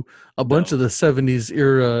knew a bunch of the 70s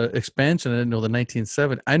era expansion. I didn't know the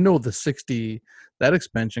 1970. I know the 60, that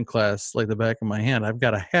expansion class like the back of my hand. I've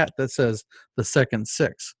got a hat that says the second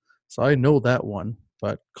 6. So I know that one.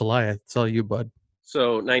 But Goliath, it's all you, bud.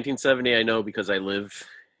 So 1970, I know because I live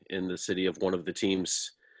in the city of one of the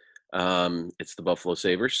teams. It's the Buffalo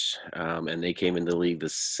Sabres. And they came into the league the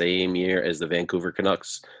same year as the Vancouver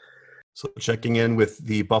Canucks. So checking in with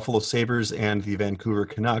the Buffalo Sabres and the Vancouver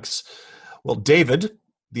Canucks. Well, David,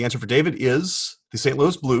 the answer for David is the St.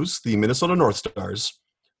 Louis Blues, the Minnesota North Stars,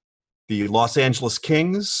 the Los Angeles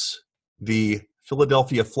Kings, the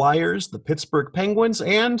Philadelphia Flyers, the Pittsburgh Penguins,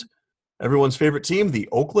 and everyone's favorite team, the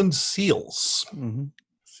Oakland Seals. Mm-hmm.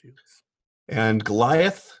 And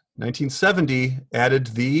Goliath, 1970, added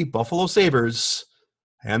the Buffalo Sabres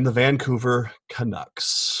and the Vancouver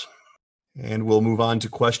Canucks. And we'll move on to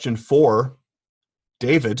question 4.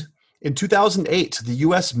 David, in 2008, the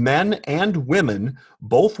U.S. men and women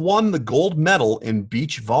both won the gold medal in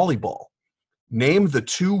beach volleyball. Name the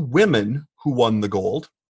 2 women who won the gold.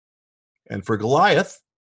 And for Goliath,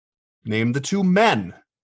 name the 2 men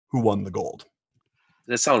who won the gold.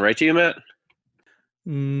 Does that sound right to you, Matt?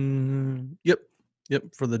 Yep.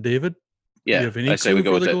 For the David. Do Yeah, you have any I say we clue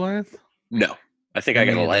go for with the it. Goliath? No, I think I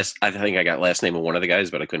got Me neither. last name of one of the guys,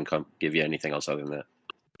 but I couldn't give you anything else other than that.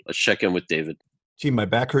 Let's check in with David. Team My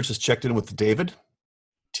Back Hurts has checked in with David.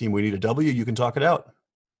 Team We Need a W, you can talk it out.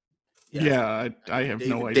 Yeah, I have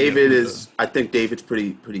no idea. David is. I think David's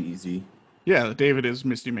pretty easy. Yeah, David is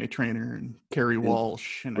Misty May Trainer and Carrie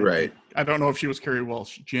Walsh. And Right. I don't know if she was Carrie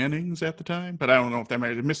Walsh Jennings at the time, but I don't know if that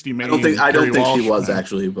mattered. Misty May. I don't think Carrie she Walsh, was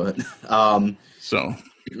actually, but So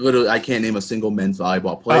literally, I can't name a single men's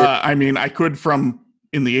volleyball player. I mean, I could from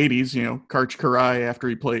in the 80s, Karch Karai, after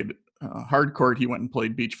he played hardcourt, he went and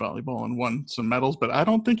played beach volleyball and won some medals, but I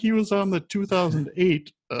don't think he was on the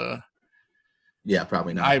 2008. Yeah,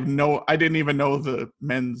 probably not. I didn't even know the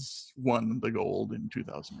men's won the gold in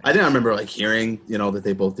 2008. I didn't remember hearing, that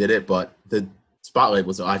they both did it, but the spotlight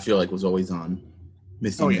was always on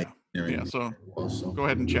Misty. Oh May. yeah. So Also. go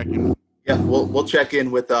ahead and check in. Yeah, we'll check in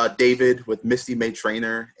with David, with Misty May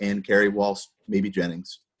Trainer, and Carrie Walsh, maybe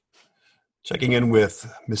Jennings. Checking in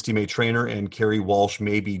with Misty May Trainer and Carrie Walsh,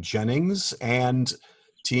 maybe Jennings, and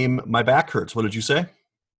Team My Back Hurts. What did you say?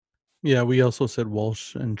 Yeah, we also said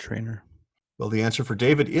Walsh and Trainer. Well, the answer for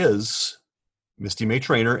David is Misty May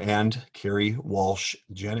Trainer and Carrie Walsh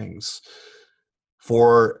Jennings.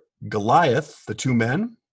 For Goliath, the 2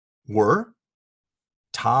 men were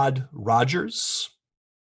Todd Rogers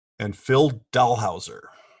and Phil Dahlhauser.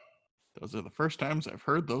 Those are the first times I've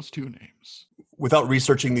heard those 2 names. Without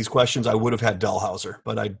researching these questions, I would have had Dahlhauser,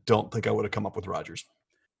 but I don't think I would have come up with Rogers.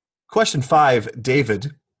 Question 5,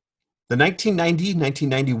 David. The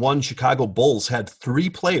 1990-1991 Chicago Bulls had 3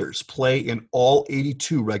 players play in all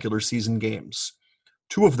 82 regular season games.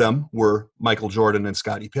 2 of them were Michael Jordan and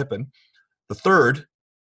Scottie Pippen. The third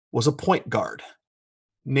was a point guard.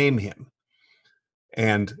 Name him.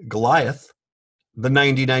 And Goliath, the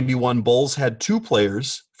 90-91 Bulls had 2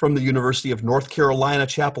 players from the University of North Carolina,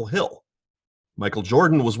 Chapel Hill. Michael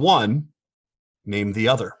Jordan was one. Name the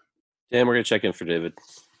other. Dan, we're going to check in for David.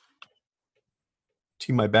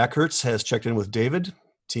 Team My Back Hurts has checked in with David.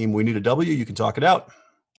 Team We Need a W, you can talk it out.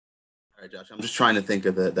 All right, Josh, I'm just trying to think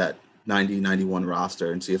of that 90-91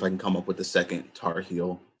 roster and see if I can come up with the second Tar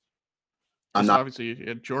Heel. Obviously you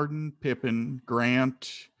had Jordan, Pippen,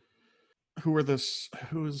 Grant. Who was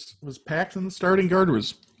Paxton the starting guard?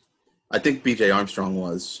 I think B.J. Armstrong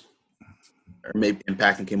was, or maybe and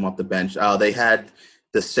Paxton came off the bench. They had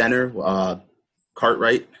the center,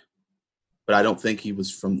 Cartwright, but I don't think he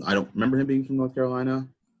was from. I don't remember him being from North Carolina.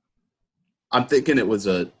 I'm thinking it was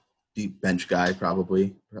a deep bench guy,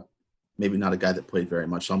 probably. Maybe not a guy that played very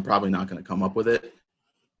much, so I'm probably not going to come up with it.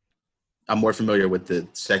 I'm more familiar with the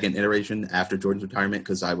second iteration after Jordan's retirement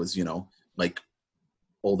because I was,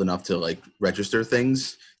 old enough to register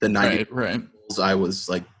things. The 90 right. I was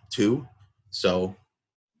 2, so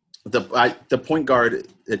the point guard,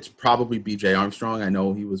 it's probably B.J. Armstrong. I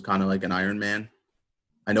know he was kind of like an Iron Man.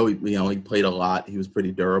 I know he played a lot. He was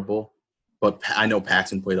pretty durable, but I know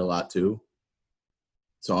Paxton played a lot too.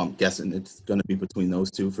 So I'm guessing it's going to be between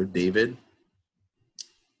those 2 for David.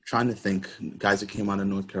 I'm trying to think guys that came out of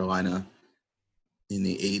North Carolina in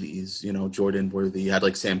the 80s. Jordan Worthy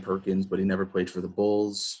had Sam Perkins, but he never played for the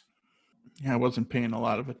Bulls. Yeah, I wasn't paying a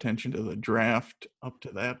lot of attention to the draft up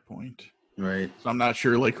to that point. Right. So I'm not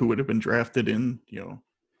sure who would have been drafted in,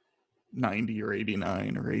 90 or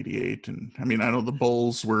 89 or 88. And I mean, I know the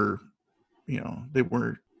Bulls were, they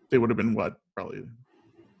would have been probably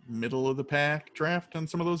middle of the pack draft on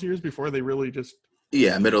some of those years before they really just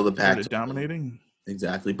middle of the pack started dominating.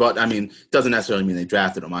 Exactly. But I mean, doesn't necessarily mean they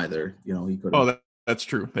drafted him either. He could have. Oh, that's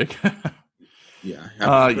true. Yeah.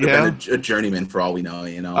 Could have been a journeyman for all we know,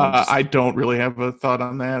 I don't really have a thought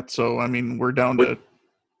on that. So, I mean, we're down to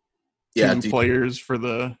 2 players for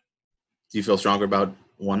the. Do you feel stronger about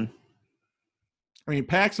one? I mean,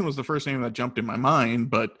 Paxton was the first name that jumped in my mind,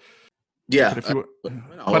 but. Yeah.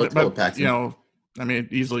 But Paxton. I mean,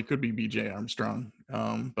 it easily could be B.J. Armstrong.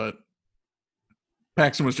 But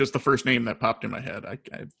Paxton was just the first name that popped in my head.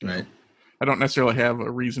 Right. I don't necessarily have a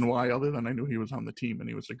reason why other than I knew he was on the team and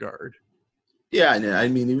he was a guard. Yeah, I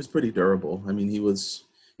mean, he was pretty durable. I mean, he was,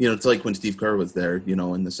 it's like when Steve Kerr was there,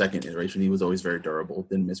 in the second iteration, he was always very durable,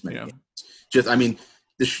 didn't miss many games. Just, I mean,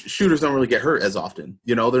 the shooters don't really get hurt as often.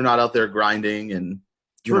 They're not out there grinding and,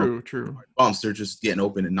 True. bumps. They're just getting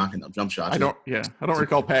open and knocking up jump shots. I don't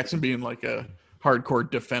recall Paxson being like a hardcore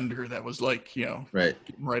defender that was like, right,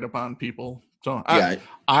 getting right up on people. So yeah,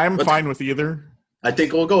 I'm fine with either. I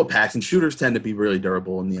think we'll go with Paxson. Shooters tend to be really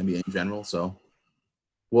durable in the NBA in general. So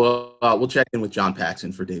we'll check in with John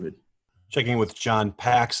Paxson for David. Checking in with John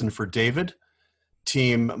Paxson for David.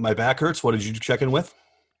 Team My Back Hurts, what did you check in with?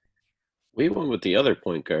 We went with the other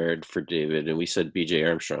point guard for David, and we said B.J.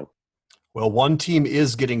 Armstrong. Well, one team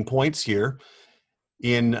is getting points here.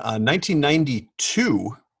 In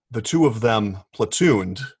 1992, the two of them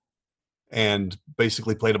platooned and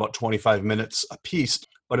basically played about 25 minutes apiece.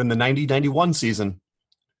 But in the 90-91 season,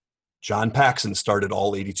 John Paxson started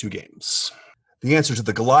all 82 games. The answer to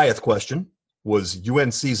the Goliath question was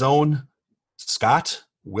UNC's own Scott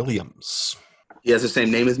Williams. He has the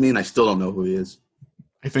same name as me, and I still don't know who he is.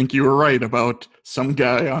 I think you were right about some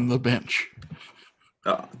guy on the bench.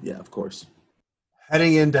 Oh, yeah, of course.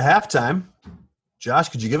 Heading into halftime, Josh,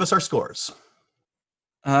 could you give us our scores?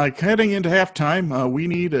 Heading into halftime, we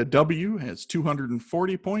need a W has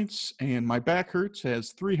 240 points, and My Back Hurts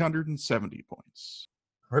has 370 points.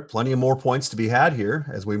 All right, plenty of more points to be had here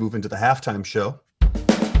as we move into the halftime show.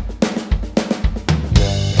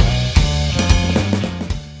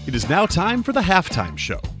 It is now time for the halftime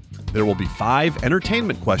show. There will be 5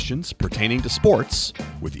 entertainment questions pertaining to sports,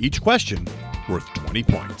 with each question worth 20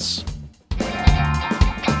 points.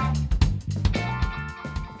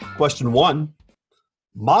 Question 1.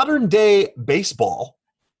 Modern day baseball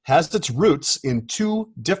has its roots in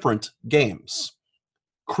 2 different games.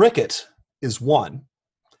 Cricket is one,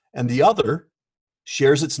 and the other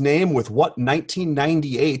shares its name with what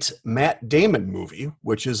 1998 Matt Damon movie,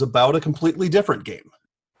 which is about a completely different game?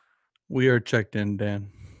 We are checked in,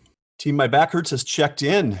 Dan. Team My Back Hurts has checked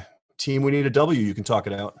in. Team, we need a W. You can talk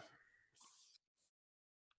it out.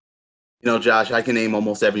 Josh, I can name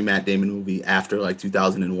almost every Matt Damon movie after like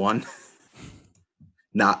 2001.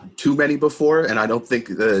 Not too many before, and I don't think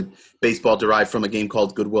the baseball derived from a game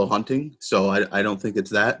called Good Will Hunting, so I don't think it's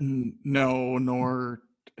that. No, nor...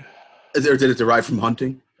 Did it derive from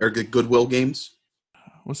hunting or Goodwill games?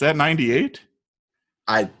 Was that 98?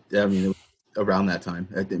 I mean, it was around that time.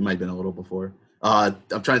 It might have been a little before. I'm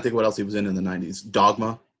trying to think what else he was in the 90s.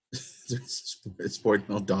 Dogma. Sport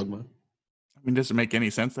called Dogma. I mean, does it make any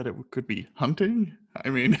sense that it could be hunting? I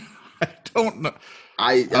mean, I don't know.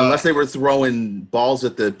 Unless they were throwing balls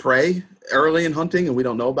at the prey early in hunting and we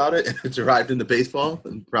don't know about it, and it's arrived into baseball,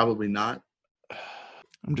 then probably not.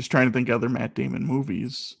 I'm just trying to think of other Matt Damon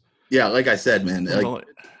movies. Yeah, like I said, man,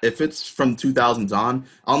 if it's from 2000s on,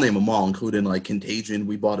 I'll name them all, including like Contagion,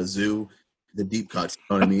 We Bought a Zoo, The Deep Cuts. You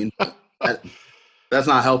know what I mean? That's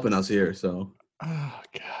not helping us here. So, oh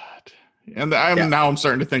God, and now I'm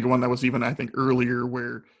starting to think of one that was even I think earlier,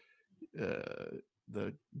 where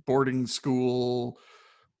the boarding school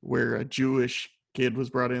where a Jewish kid was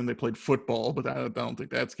brought in. They played football, but I don't think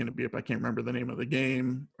that's going to be up. I can't remember the name of the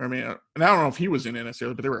game. I mean, and I don't know if he was in it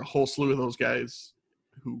necessarily, but there were a whole slew of those guys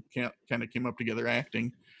who kind of came up together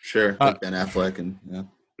acting. Sure, like Ben Affleck and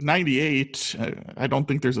 98. I don't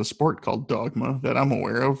think there's a sport called Dogma that I'm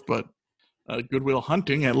aware of, but Good Will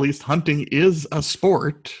Hunting. At least hunting is a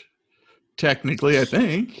sport, technically. I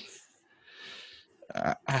think.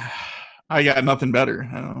 I got nothing better.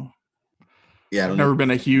 I don't know. Yeah, I've never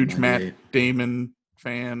been a huge Matt Damon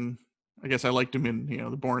fan. I guess I liked him in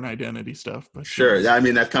the Bourne Identity stuff. But sure, yeah. I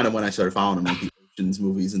mean, that's kind of when I started following him, like the Ocean's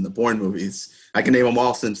movies and the Bourne movies. I can name them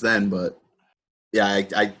all since then, but yeah,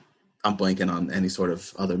 I'm blanking on any sort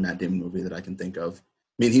of other Matt Damon movie that I can think of.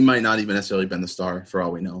 I mean, he might not even necessarily been the star for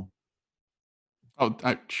all we know. Oh,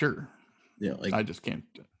 sure. Yeah, I just can't.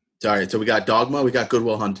 All right, so we got Dogma, we got Good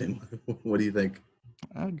Will Hunting. What do you think?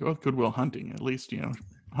 I'd go with Good Will Hunting. At least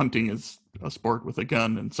hunting is a sport with a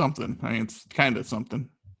gun and something. I mean, it's kind of something.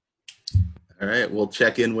 All right, we'll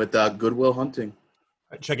check in with Good Will Hunting.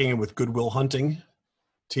 Checking in with Good Will Hunting.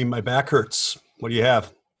 Team, My Back Hurts. What do you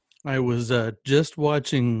have? I was just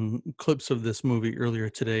watching clips of this movie earlier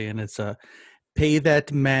today, and it's Pay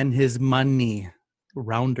That Man His Money,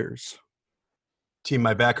 Rounders. Team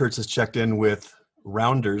My Back Hurts has checked in with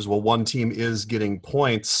Rounders. Well, one team is getting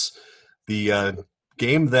points. The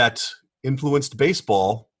game that influenced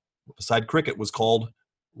baseball, beside cricket, was called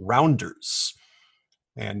Rounders.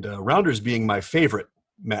 And Rounders being my favorite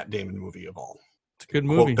Matt Damon movie of all. It's a good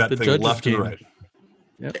movie. Quote that the thing Judges left game. and right.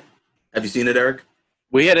 Yep. Have you seen it, Eric?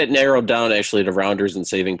 We had it narrowed down actually to Rounders and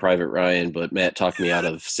Saving Private Ryan, but Matt talked me out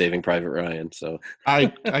of Saving Private Ryan. So I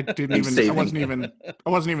didn't even I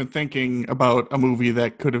wasn't even thinking about a movie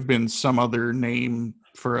that could have been some other name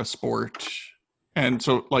for a sport. And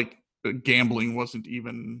so like gambling wasn't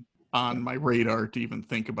even on my radar to even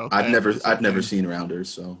think about that. I've never seen Rounders,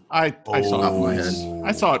 so I saw it my once. head.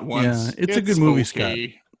 I saw it once. Yeah, it's a good movie, okay.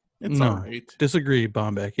 Scott. It's No, all right. disagree,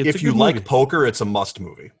 Bombeck. It's If a you good like movie. poker, it's a must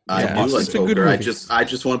movie. I Yeah, do like it's a good poker. I movie.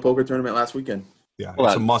 just won a poker tournament last weekend. Yeah, Hold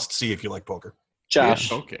it's a on. must see if you like poker.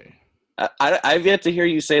 Josh, Okay. I've yet to hear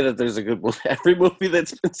you say that there's a good movie. Every movie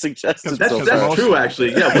that's been suggested That's so far. true,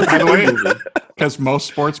 actually. Yeah, what's By the a way, good movie? because most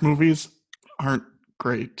sports movies aren't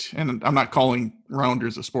great, and I'm not calling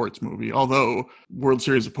Rounders a sports movie. Although World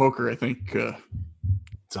Series of Poker, I think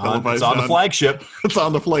It's on televised the flagship. it's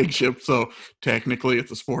on the flagship, so technically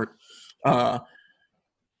it's a sport. I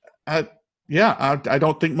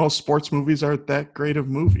don't think most sports movies are that great of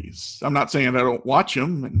movies. I'm not saying I don't watch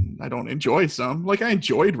them and I don't enjoy some. Like, I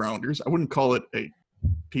enjoyed Rounders. I wouldn't call it a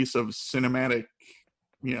piece of cinematic,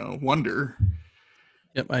 wonder.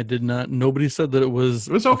 Yep, I did not. Nobody said that it was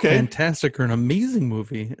okay. a fantastic or an amazing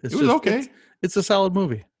movie. It was okay. It's a solid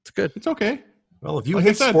movie. It's good. It's okay. Well, if you Like I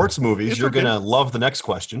hate said, sports movies, it's you're okay. going to love the next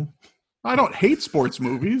question. I don't hate sports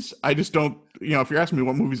movies. I just don't, if you're asking me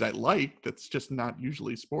what movies I like, that's just not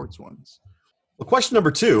usually sports ones. Well, question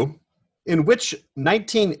number 2. In which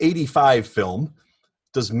 1985 film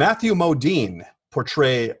does Matthew Modine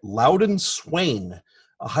portray Loudon Swain,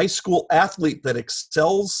 a high school athlete that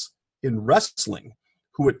excels in wrestling,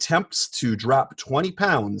 who attempts to drop 20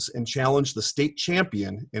 pounds and challenge the state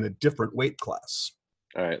champion in a different weight class?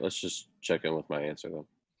 All right, let's just check in with my answer then.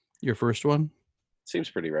 Your first one? Seems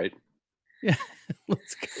pretty right. Yeah.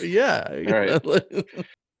 Let's go. Yeah. All right. All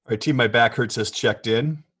right, Team My Back Hurts has checked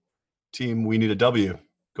in. Team We Need a W.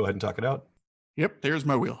 Go ahead and talk it out. Yep, there's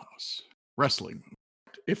my wheelhouse. Wrestling.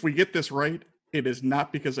 If we get this right, it is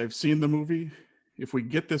not because I've seen the movie. If we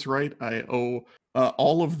get this right, I owe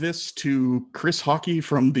all of this to Chris Hockey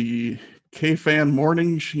from the K-Fan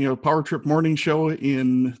morning, Power Trip morning show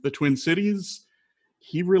in the Twin Cities.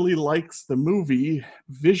 He really likes the movie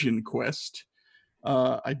Vision Quest.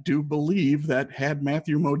 I do believe that had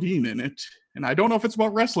Matthew Modine in it. And I don't know if it's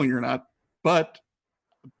about wrestling or not, but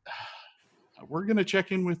we're going to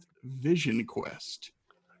check in with Vision Quest.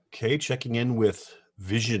 Okay, checking in with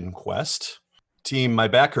Vision Quest. Team My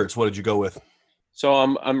Back Hurts, what did you go with? So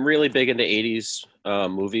I'm really big into 80s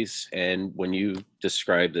movies, and when you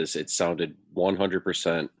described this, it sounded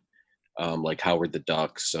 100% like Howard the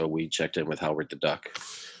Duck. So we checked in with Howard the Duck.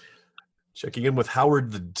 Checking in with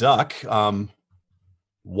Howard the Duck.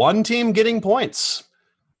 One team getting points.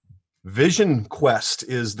 Vision Quest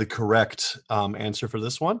is the correct answer for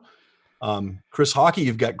this one. Chris Hockey,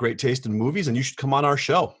 you've got great taste in movies, and you should come on our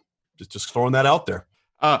show. Just throwing that out there.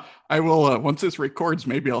 I will, once this records,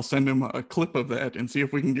 maybe I'll send him a clip of that and see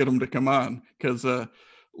if we can get him to come on. Because,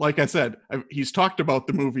 like I said, he's talked about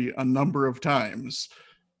the movie a number of times.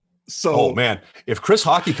 So, oh, man. If Chris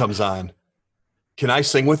Hockey comes on, can I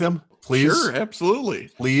sing with him? Please? Sure, absolutely.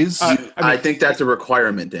 Please? I think that's a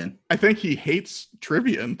requirement, Dan. I think he hates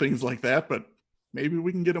trivia and things like that, but maybe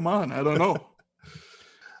we can get him on. I don't know.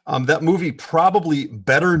 That movie probably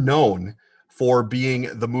better known for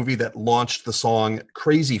being the movie that launched the song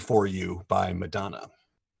Crazy For You by Madonna.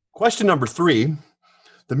 Question number 3.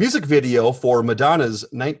 The music video for Madonna's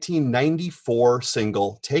 1994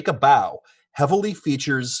 single Take a Bow heavily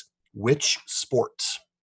features which sport?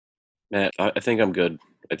 Matt, I think I'm good.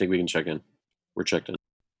 I think we can check in. We're checked in.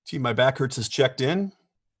 Team My Back Hurts has checked in.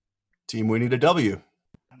 Team We Need a W.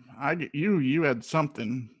 You had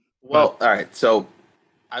something. Well, all right. So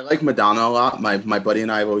I like Madonna a lot. My buddy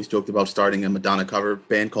and I have always joked about starting a Madonna cover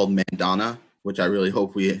band called Mandana, which I really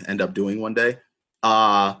hope we end up doing one day.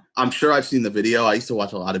 I'm sure I've seen the video. I used to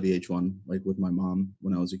watch a lot of VH1, like with my mom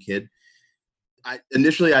when I was a kid.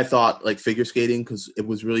 Initially I thought like figure skating because it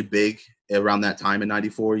was really big around that time in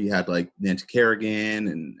 '94. You had like Nancy Kerrigan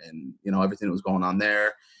and everything that was going on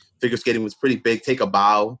there. Figure skating was pretty big. Take a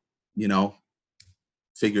Bow,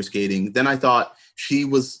 figure skating. Then I thought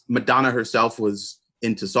Madonna herself was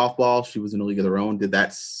into softball. She was in a league of her own, did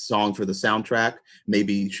that song for the soundtrack.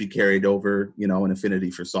 Maybe she carried over, an affinity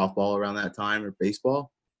for softball around that time or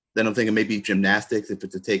baseball. Then I'm thinking maybe gymnastics, if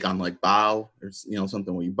it's a take on like bow or,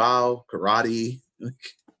 something where you bow, karate.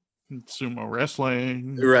 Sumo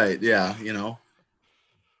wrestling. Right, yeah, Well,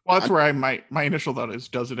 that's where my initial thought is,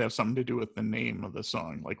 does it have something to do with the name of the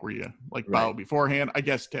song? Like where you bow beforehand? I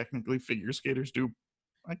guess technically figure skaters do.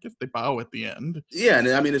 I guess they bow at the end. Yeah, and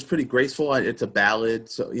I mean, it's pretty graceful. It's a ballad,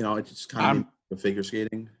 so, it's just kind of figure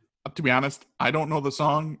skating. To be honest, I don't know the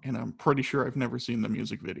song, and I'm pretty sure I've never seen the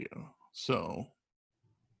music video. So,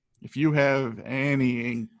 if you have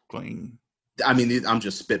any inkling, I mean, I'm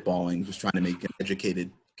just spitballing, just trying to make an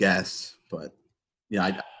educated guess. But yeah,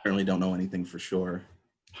 I certainly don't know anything for sure.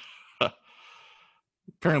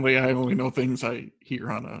 apparently I only know things I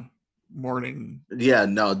hear on a morning Yeah,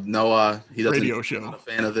 no. He doesn't. radio Not show. a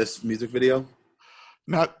fan of this music video.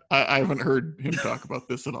 I haven't heard him talk about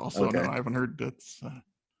this at all, so Okay. no, I haven't heard that's.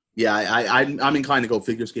 Yeah, I'm inclined to go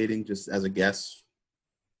figure skating just as a guess.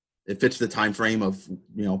 It fits the time frame of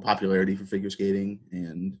popularity for figure skating,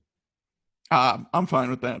 and I'm fine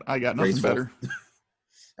with that. I got nothing graceful. better.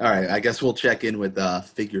 All right, I guess we'll check in with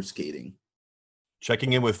figure skating.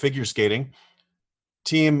 Checking in with figure skating.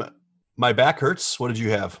 Team, my back hurts. What did you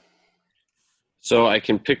have? So I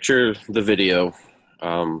can picture the video,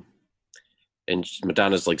 and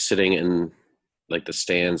Madonna's like sitting in like the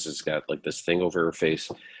stands. Has got like this thing over her face,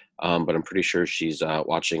 but I'm pretty sure she's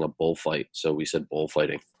watching a bullfight. So we said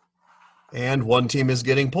bullfighting. And one team is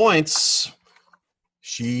getting points.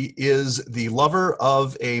 She is the lover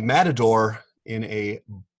of a matador in a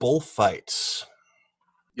bullfight.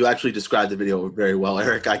 You actually described the video very well,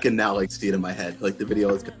 Eric. I can now see it in my head. Like the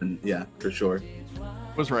video is good. Yeah, for sure.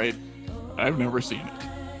 Was right. I've never seen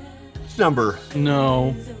it. Number.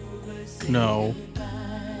 No.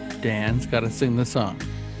 Dan's got to sing the song.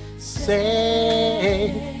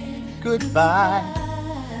 Say goodbye.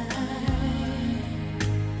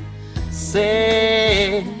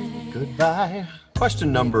 Say goodbye.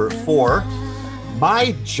 Question number 4.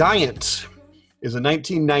 My Giant is a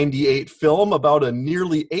 1998 film about a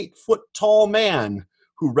nearly 8-foot-tall man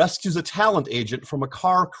who rescues a talent agent from a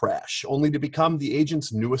car crash, only to become the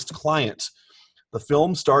agent's newest client. The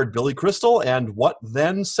film starred Billy Crystal and what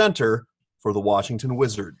then center for the Washington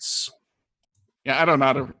Wizards? Yeah, I don't know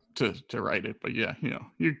how to write it, but yeah,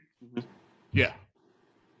 yeah.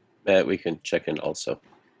 That we can check in also.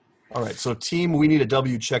 All right, so team, we need a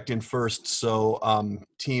W checked in first. So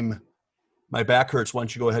team, my back hurts. Why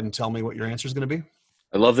don't you go ahead and tell me what your answer is going to be?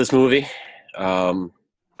 I love this movie. I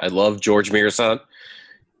love Gheorghe Muresan.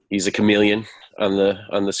 He's a chameleon on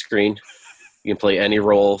the screen. You can play any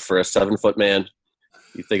role for a 7-foot man.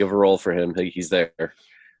 You think of a role for him, he's there.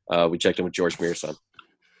 We checked in with Gheorghe Muresan.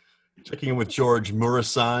 Checking in with Gheorghe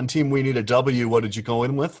Muresan. Team, we need a W. What did you go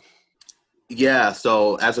in with? Yeah,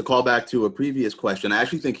 so as a callback to a previous question, I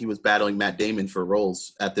actually think he was battling Matt Damon for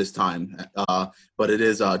roles at this time, but it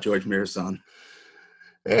is Gheorghe Muresan.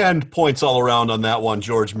 And points all around on that one.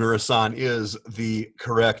 Gheorghe Muresan is the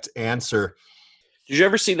correct answer. Did you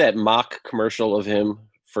ever see that mock commercial of him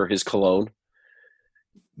for his cologne?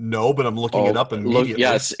 No, but I'm looking it up immediately.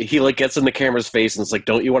 Yes, he gets in the camera's face and it's like,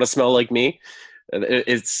 "Don't you want to smell like me?" And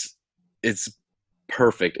it's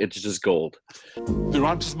perfect. It's just gold. Do you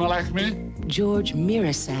want to smell like me? Gheorghe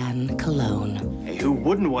Muresan Cologne. Hey, who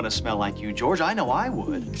wouldn't want to smell like you, George? I know I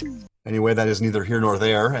would. Anyway, that is neither here nor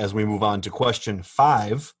there as we move on to question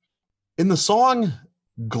 5. In the song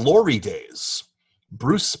Glory Days,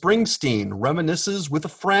 Bruce Springsteen reminisces with a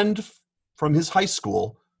friend from his high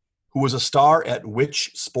school who was a star at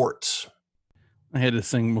which sport? I had to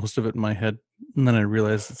sing most of it in my head, and then I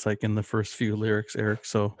realized it's in the first few lyrics, Eric.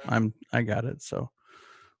 So I got it. So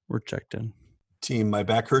we're checked in. Team, my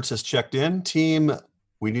back hurts has checked in. Team,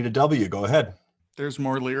 we need a W. Go ahead. There's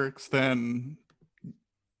more lyrics than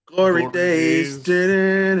Glory Days.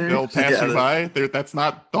 They'll pass you by. That's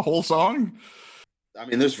not the whole song. I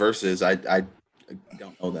mean, there's verses. I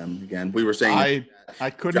don't know them. Again, we were saying I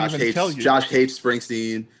couldn't even tell you. Josh hates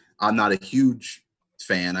Springsteen. I'm not a huge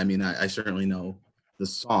fan. I mean, I certainly know the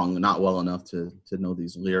song not well enough to know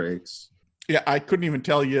these lyrics. Yeah, I couldn't even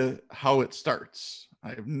tell you how it starts. I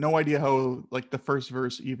have no idea how the first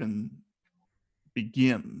verse even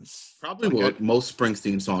begins. Probably most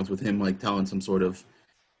Springsteen songs with him telling some sort of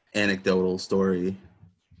anecdotal story.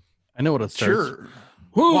 I know what it starts. Sure.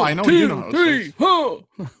 Well, I know you know how it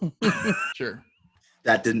starts. Sure.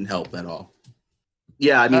 That didn't help at all.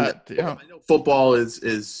 Yeah, I mean, I know football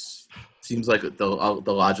seems like the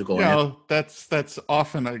logical. Yeah, that's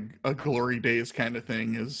often a Glory Days kind of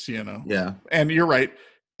thing. Yeah, and you're right.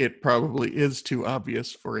 It probably is too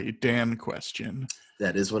obvious for a Dan question.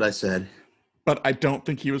 That is what I said. But I don't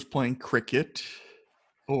think he was playing cricket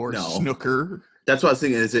or snooker. That's what I was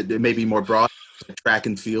thinking. Is it maybe more broad, track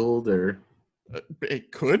and field, or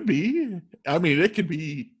it could be? I mean, it could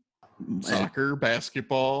be soccer,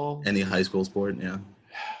 basketball, any high school sport. Yeah,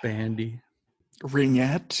 bandy,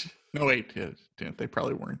 ringette. No, wait, they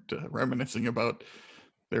probably weren't reminiscing about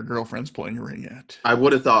their girlfriends playing ringette. I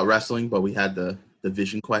would have thought wrestling, but we had the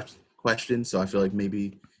vision question, so I feel like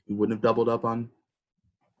maybe we wouldn't have doubled up on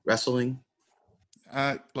Wrestling?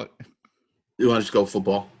 Look, You want to just go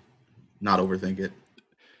football? Not overthink it.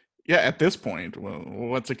 yeah, at this point, well,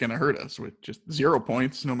 what's it going to hurt us with just 0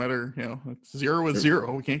 points? No matter, it's 0 is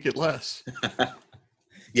 0. We can't get less.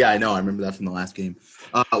 Yeah, I know. I remember that from the last game.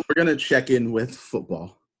 We're going to check in with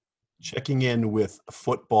football. Checking in with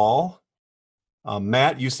football.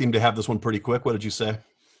 Matt, you seem to have this one pretty quick. What did you say?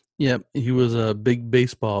 Yep, he was a big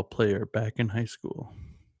baseball player back in high school.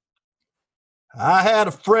 I had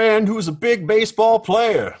a friend who was a big baseball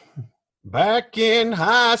player back in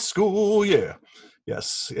high school. Yeah.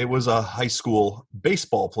 Yes, it was a high school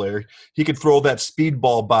baseball player. He could throw that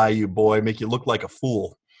speedball by you, boy, make you look like a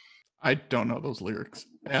fool. I don't know those lyrics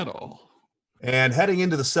at all. And heading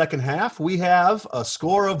into the second half, we have a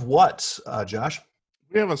score of what, Josh?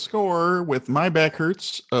 We have a score with My Back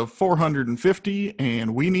Hurts of 450,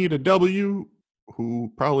 and We Need a W,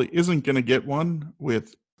 who probably isn't going to get one,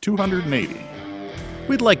 with 280.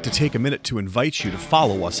 We'd like to take a minute to invite you to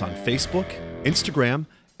follow us on Facebook, Instagram,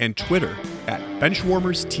 and Twitter at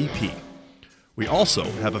BenchwarmersTP. We also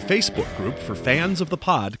have a Facebook group for fans of the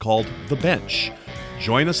pod called The Bench.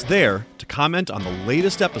 Join us there to comment on the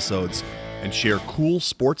latest episodes and share cool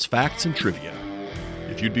sports facts and trivia.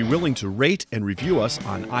 If you'd be willing to rate and review us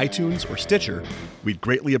on iTunes or Stitcher, we'd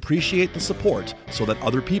greatly appreciate the support so that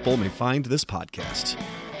other people may find this podcast.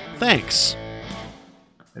 Thanks.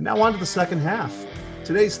 And now on to the second half.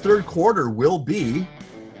 Today's third quarter will be,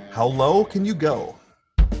 how low can you go?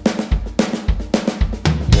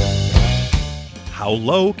 How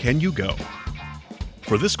low can you go?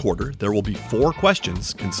 For this quarter, there will be 4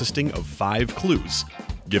 questions consisting of 5 clues,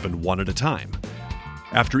 given one at a time.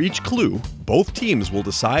 After each clue, both teams will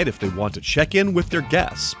decide if they want to check in with their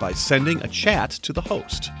guests by sending a chat to the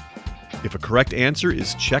host. If a correct answer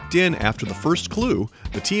is checked in after the first clue,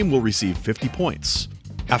 the team will receive 50 points.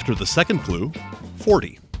 After the second clue,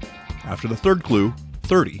 40. After the third clue,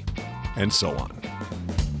 30, and so on.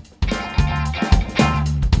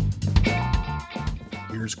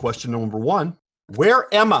 Here's question number 1.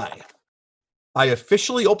 Where am I? I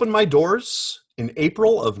officially opened my doors in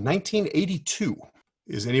April of 1982.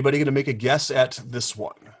 Is anybody going to make a guess at this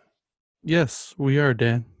one? Yes, we are,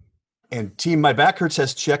 Dan. And Team My Back Hurts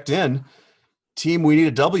has checked in. Team We Need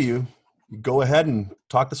a W, go ahead and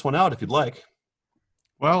talk this one out if you'd like.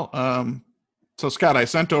 Well, so Scott, I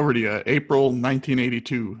sent over to you April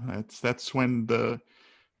 1982. That's when the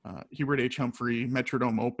Hubert H. Humphrey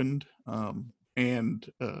Metrodome opened.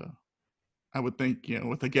 And I would think,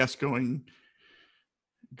 with a guess going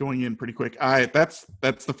in pretty quick. That's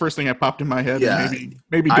the first thing that popped in my head. Yeah. And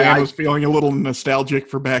maybe Dan was feeling a little nostalgic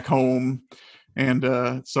for back home. And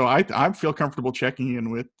so I feel comfortable checking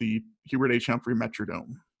in with the Hubert H. Humphrey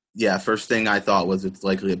Metrodome. Yeah, first thing I thought was it's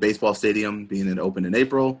likely a baseball stadium being it open in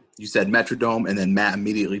April. You said Metrodome, and then Matt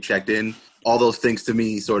immediately checked in. All those things to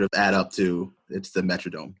me sort of add up to it's the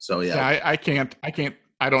Metrodome. So yeah,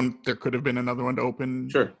 there could have been another one to open.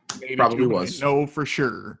 Sure, probably was. No, for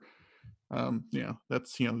sure.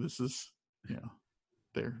 That's this is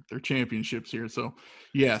their championships here. So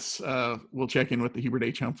yes, we'll check in with the Hubert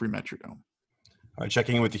H. Humphrey Metrodome. All right,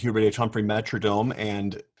 checking in with the Hubert H. Humphrey Metrodome,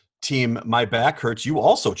 and Team My Back Hurts, you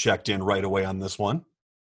also checked in right away on this one.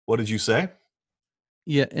 What did you say?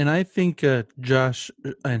 Yeah, and I think Josh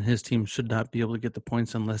and his team should not be able to get the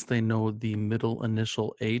points unless they know the middle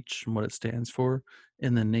initial H and what it stands for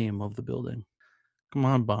and the name of the building. Come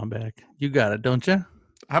on, Bomback. You got it, don't you?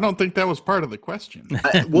 I don't think that was part of the question.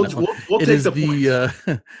 We'll take the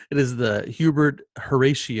points. It is the Hubert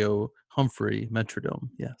Horatio Humphrey Metrodome.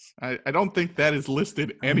 Yes. I don't think that is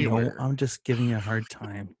listed anywhere. I'm just giving you a hard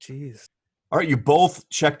time. Jeez. All right, you both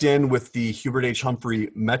checked in with the Hubert H. Humphrey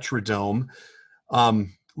Metrodome.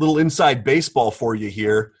 Little inside baseball for you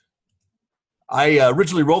here. I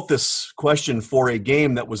originally wrote this question for a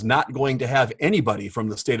game that was not going to have anybody from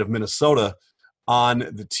the state of Minnesota on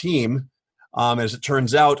the team. As it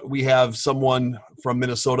turns out, we have someone from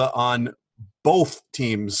Minnesota on both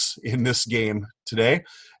teams in this game today,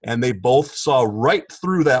 and they both saw right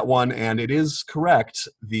through that one, and it is correct,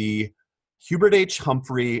 the Hubert H.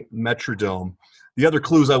 Humphrey Metrodome. The other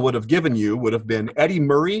clues I would have given you would have been Eddie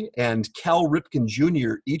Murray and Cal Ripken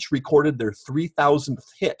Jr. each recorded their 3,000th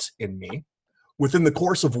hit in me. Within the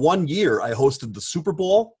course of 1 year, I hosted the Super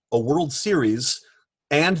Bowl, a World Series,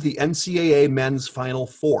 and the NCAA Men's Final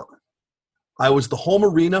Four. I was the home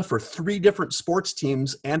arena for 3 different sports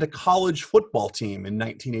teams and a college football team in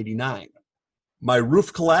 1989. My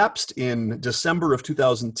roof collapsed in December of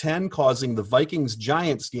 2010, causing the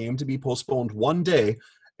Vikings-Giants game to be postponed 1 day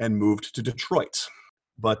and moved to Detroit.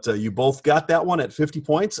 But you both got that one at 50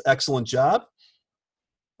 points. Excellent job.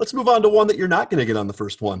 Let's move on to one that you're not going to get on the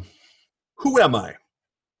first one. Who am I?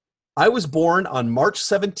 I was born on March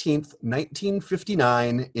 17th,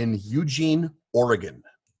 1959 in Eugene, Oregon.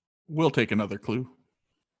 We'll take another clue.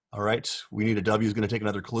 All right. We need a W who's going to take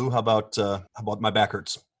another clue. How about my back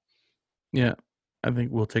hurts? Yeah, I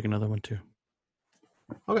think we'll take another one too.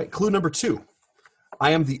 Okay, clue number 2. I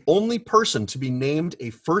am the only person to be named a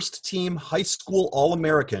first-team high school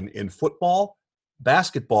All-American in football,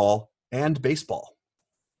 basketball, and baseball.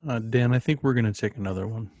 Dan, I think we're going to take another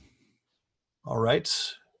one. All right.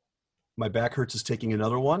 My back hurts is taking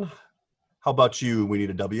another one. How about you? We need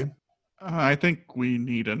a W. I think we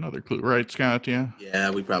need another clue, right, Scott? Yeah. Yeah,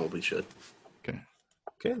 we probably should. Okay.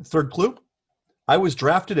 Okay, third clue. I was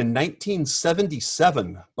drafted in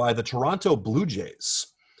 1977 by the Toronto Blue Jays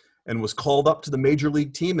and was called up to the Major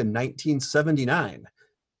League team in 1979.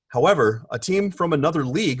 However, a team from another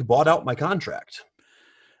league bought out my contract.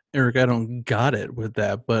 Eric, I don't got it with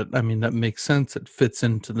that, but I mean, that makes sense. It fits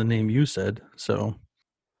into the name you said. So,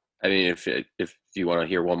 I mean, if you want to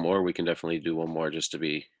hear one more, we can definitely do one more just to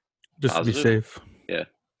be positive. safe. Yeah.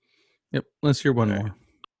 Yep. Let's hear one more.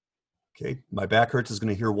 Okay, my back hurts is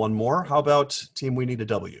going to hear one more. How about team we need a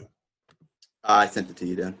W? I sent it to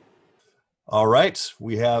you, Dan. All right,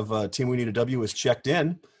 we have team we need a W is checked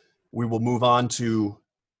in. We will move on to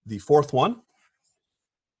the fourth one.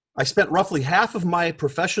 I spent roughly half of my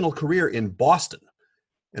professional career in Boston,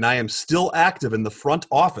 and I am still active in the front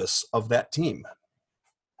office of that team.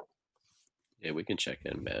 Yeah, we can check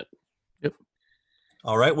in, Matt. Yep.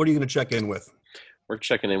 All right, what are you going to check in with? We're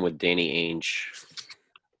checking in with Danny Ainge.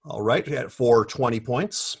 All right, for 20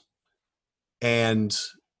 points. And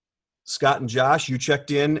Scott and Josh, you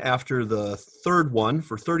checked in after the third one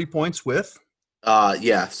for 30 points with?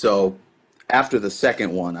 Yeah, so after the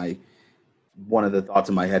second one, one of the thoughts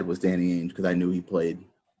in my head was Danny Ainge because I knew he played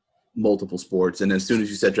multiple sports. And as soon as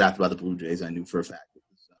you said drafted by the Blue Jays, I knew for a fact.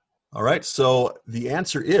 All right, so the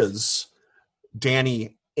answer is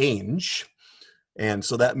Danny Ainge. And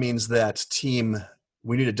so that means that team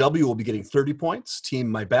we need a W will be getting 30 points. Team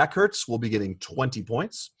My Back Hurts will be getting 20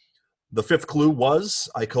 points. The fifth clue was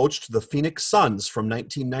I coached the Phoenix Suns from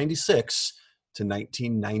 1996 to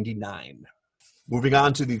 1999. Moving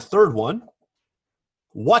on to the third one.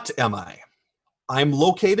 What am I? I'm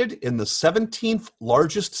located in the 17th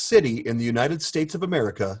largest city in the United States of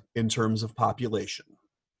America in terms of population.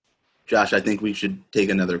 Josh, I think we should take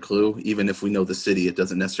another clue. Even if we know the city, it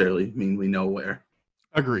doesn't necessarily mean we know where.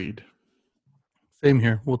 Agreed. Same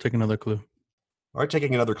here. We'll take another clue. All right,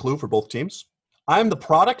 taking another clue for both teams. I'm the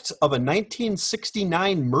product of a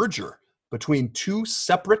 1969 merger between two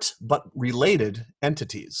separate but related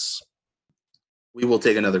entities. We will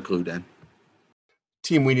take another clue, Dan.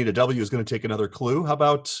 Team We Need a W is going to take another clue. How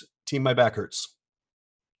about Team My Back Hurts?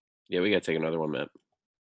 Yeah, we got to take another one, Matt.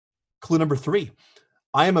 Clue number 3.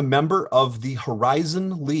 I am a member of the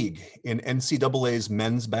Horizon League in NCAA's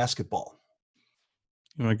men's basketball.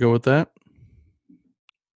 You want to go with that?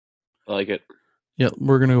 I like it. Yeah,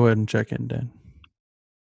 we're going to go ahead and check in, Dan.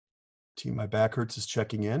 Team My Back Hurts is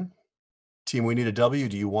checking in. Team We Need a W,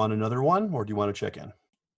 do you want another one or do you want to check in?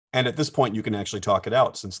 And at this point, you can actually talk it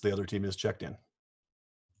out since the other team is checked in.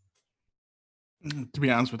 To be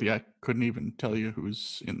honest with you, I couldn't even tell you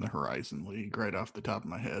who's in the Horizon League right off the top of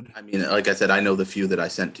my head. I mean, like I said, I know the few that I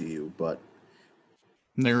sent to you, but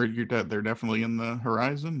They're definitely in the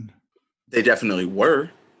Horizon. they definitely were.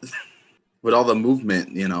 With all the movement,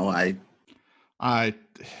 you know, I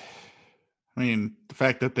mean, the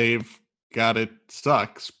fact that they've got it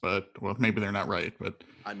sucks, but well, maybe they're not right. But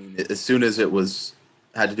I mean, as soon as it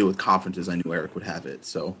had to do with conferences, I knew Eric would have it.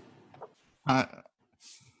 So,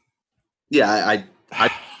 yeah,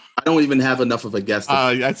 I don't even have enough of a guess.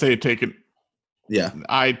 I'd say take it. Yeah,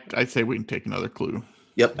 I'd say we can take another clue.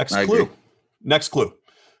 Yep. Next clue. Next clue.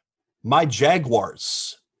 My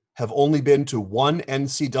Jaguars have only been to one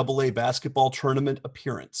NCAA basketball tournament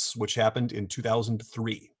appearance, which happened in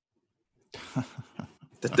 2003.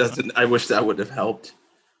 That doesn't. I wish that would have helped.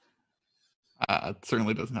 It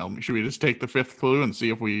certainly doesn't help me. Should we just take the fifth clue and see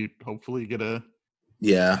if we hopefully get a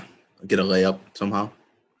layup somehow?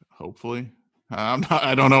 Hopefully.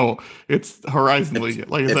 I don't know. It's Horizon League.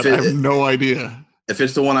 Like I said, I have no idea. If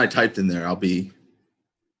it's the one I typed in there, I'll be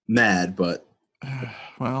mad, but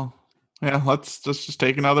well, yeah, let's just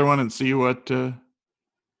take another one and see what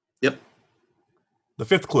Yep. The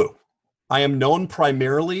fifth clue. I am known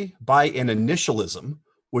primarily by an initialism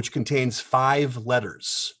which contains 5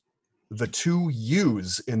 letters. The 2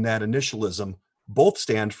 U's in that initialism both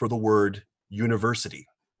stand for the word university.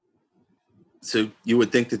 So you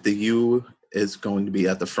would think that the U is going to be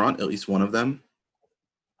at the front, at least one of them.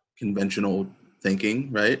 Conventional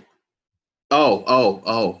thinking, right?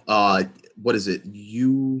 What is it?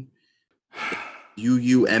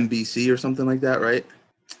 UUMBC or something like that, right?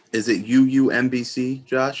 Is it UUMBC,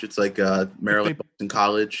 Josh? It's like Maryland Boston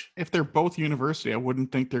College. If they're both university, I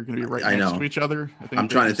wouldn't think they're going to be right I next know. to each other. I think I'm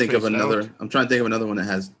trying to think of another. out. I'm trying to think of another one that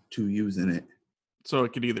has 2 U's in it, So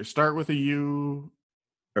it could either start with a U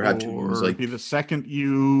or have 2 U's, like be the second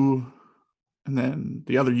U, and then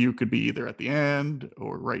the other U could be either at the end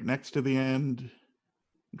or right next to the end.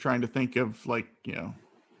 I'm trying to think of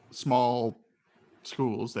small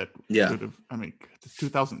schools that could have. I mean,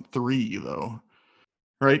 2003 though.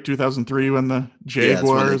 Right, 2003 when the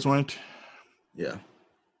Jaguars went. Yeah,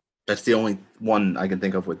 that's the only one I can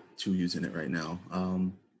think of with 2 U's in it right now.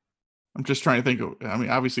 I'm just trying to think of. I mean,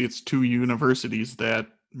 obviously, it's 2 universities that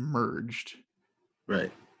merged.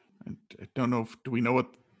 Right. I don't know. Do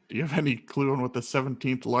you have any clue on what the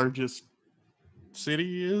 17th largest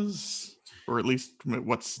city is, or at least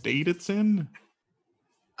what state it's in?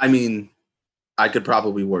 I mean, I could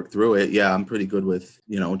probably work through it. Yeah, I'm pretty good with,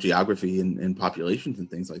 geography and populations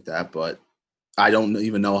and things like that. But I don't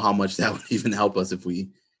even know how much that would even help us if we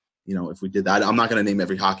did that. I'm not going to name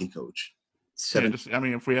every hockey coach. If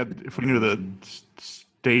we knew the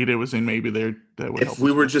state it was in, maybe that would help. If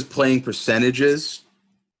we were just playing percentages,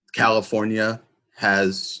 California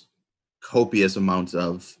has copious amounts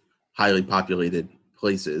of highly populated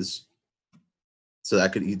places. So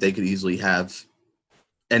they could easily have,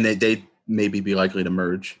 and they maybe be likely to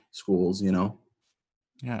merge schools, Yeah,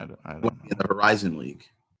 I don't know. In the Horizon League.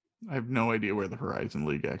 I have no idea where the Horizon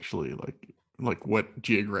League actually, like what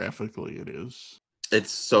geographically it is.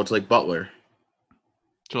 It's like Butler.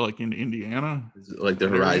 So like in Indiana? Is it like the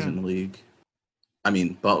Horizon League? I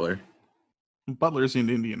mean, Butler. Butler's in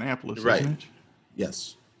Indianapolis, right? Isn't it?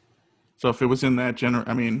 Yes. So if it was in that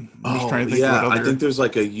I'm just trying to think. Yeah, I think there's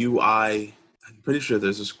like a UI. I'm pretty sure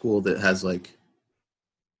there's a school that has like.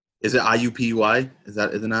 Is it IUPUI?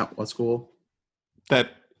 Isn't that what school?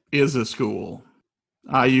 That is a school.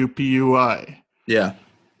 IUPUI. Yeah.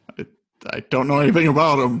 I don't know anything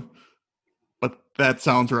about them, but that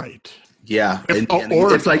sounds right. Yeah.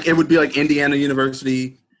 It's like it would be like Indiana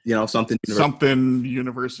University, something. Something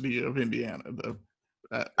University of Indiana.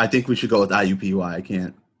 I think we should go with IUPUI. I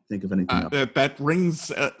can't think of anything else. That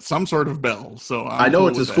rings some sort of bell. So I know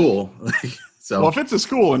it's a school. So, well, if it's a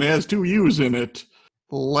school and it has 2 U's in it,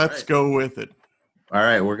 let's go with it. All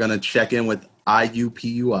right, we're going to check in with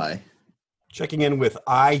IUPUI. Checking in with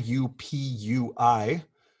IUPUI.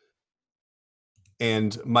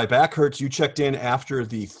 And my back hurts. You checked in after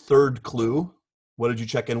the 3rd clue. What did you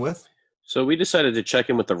check in with? So we decided to check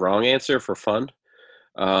in with the wrong answer for fun.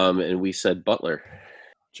 And we said Butler.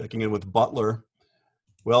 Checking in with Butler.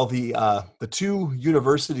 Well, the 2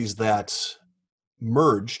 universities that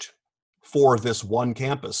merged for this one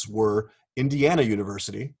campus were Indiana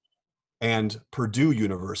University and Purdue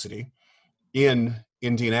University in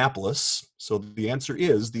Indianapolis. So the answer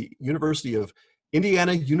is the University of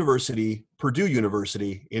Indiana University, Purdue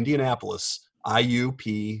University, Indianapolis,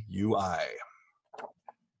 IUPUI.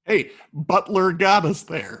 Hey, Butler got us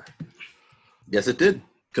there. Yes, it did,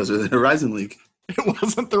 because of the Horizon League. It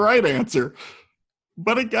wasn't the right answer,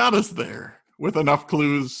 but it got us there with enough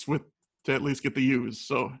clues to at least get the U's.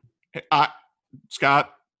 So,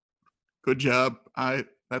 Scott, good job.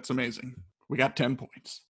 That's amazing. We got 10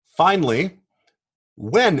 points. Finally,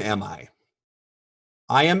 when am I?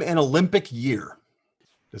 I am an Olympic year.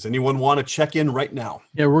 Does anyone want to check in right now?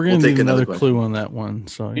 Yeah, we're going to need another clue on that one.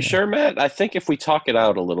 So You sure, Matt? I think if we talk it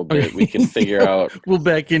out a little bit, we can figure out. We'll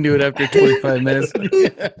back into it after 25 minutes.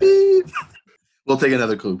 We'll take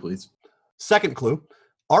another clue, please. Second clue.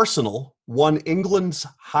 Arsenal won England's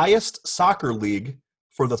highest soccer league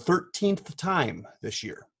for the 13th time this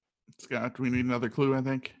year. Scott, we need another clue, I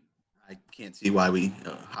think. I can't see how we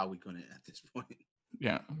couldn't at this point.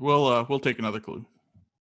 Yeah, we'll take another clue.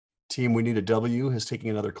 Team We Need a W is taking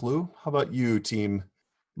another clue. How about you, team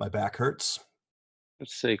My Back Hurts?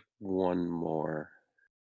 Let's say one more.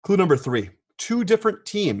 Clue number 3. 2 different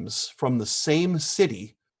teams from the same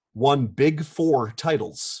city won Big 4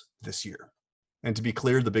 titles this year. And to be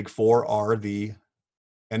clear, the Big 4 are the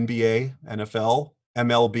NBA, NFL,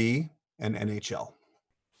 MLB, and NHL.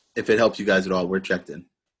 If it helps you guys at all, we're checked in.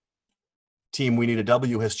 Team We Need a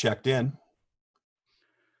W has checked in.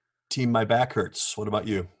 Team My Back Hurts, what about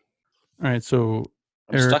you? All right, so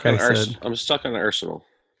I'm stuck on Arsenal.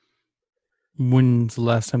 When's the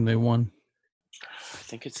last time they won? I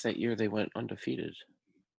think it's that year they went undefeated.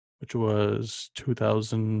 Which was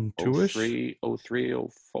 2002-ish? 03,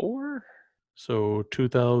 04? So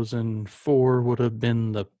 2004 would have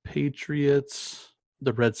been the Patriots,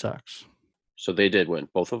 the Red Sox. So they did win,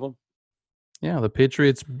 both of them? Yeah, the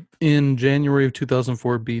Patriots in January of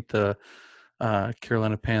 2004 beat the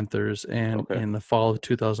Carolina Panthers, and in the fall of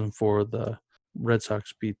 2004, the Red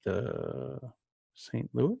Sox beat the St.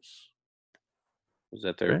 Louis. Was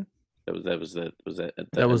that their? Right? That was the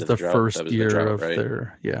That was the first that was year the drought, of right?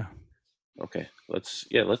 their Okay, let's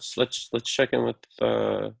check in with.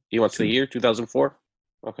 He wants the year 2004.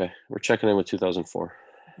 Okay, we're checking in with 2004.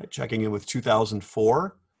 Checking in with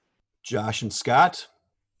 2004. Josh and Scott,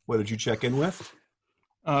 what did you check in with?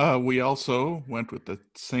 We also went with the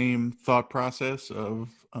same thought process of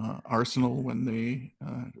Arsenal when they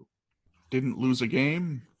didn't lose a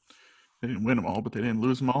game. They didn't win them all, but they didn't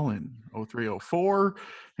lose them all in 03-04.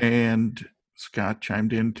 And Scott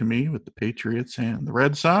chimed in to me with the Patriots and the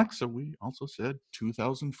Red Sox. So we also said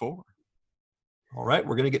 2004. All right,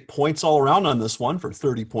 we're going to get points all around on this one for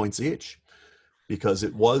 30 points each because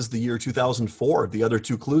it was the year 2004. The other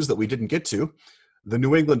two clues that we didn't get to. The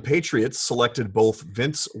New England Patriots selected both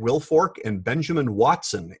Vince Wilfork and Benjamin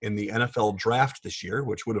Watson in the NFL draft this year,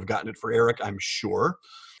 which would have gotten it for Eric, I'm sure.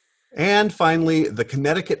 And finally, the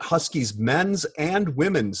Connecticut Huskies men's and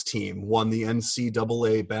women's team won the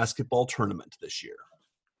NCAA basketball tournament this year.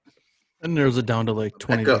 And narrows it down to like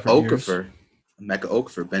 20 different years. Mecca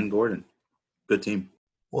Okafor, Ben Gordon. Good team.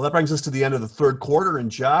 Well, that brings us to the end of the third quarter. And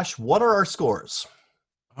Josh, what are our scores?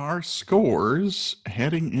 Our scores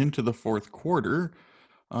heading into the fourth quarter,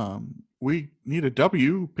 we need a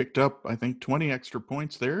W, picked up, I think, 20 extra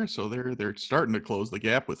points there. So they're starting to close the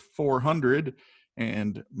gap with 400.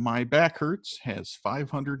 And My Back Hurts has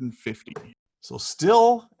 550. So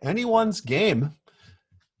still anyone's game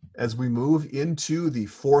as we move into the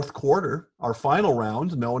fourth quarter, our final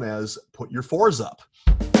round known as Put Your Fours Up.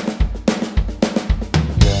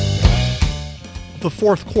 The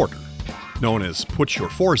fourth quarter, known as Put Your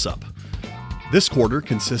Fours Up. This quarter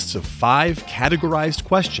consists of 5 categorized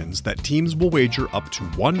questions that teams will wager up to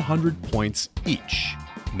 100 points each,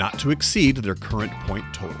 not to exceed their current point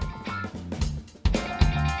total.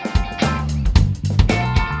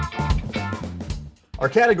 Our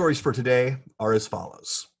categories for today are as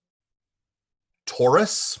follows: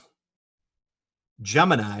 Taurus,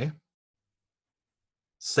 Gemini,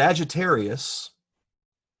 Sagittarius,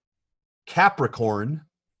 Capricorn,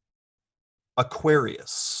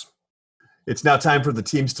 Aquarius. It's now time for the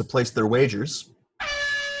teams to place their wagers.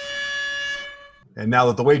 And now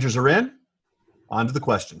that the wagers are in, on to the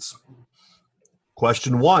questions.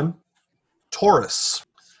 Question 1, Taurus.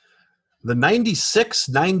 The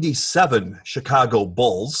 96-97 Chicago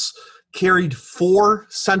Bulls carried 4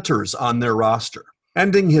 centers on their roster.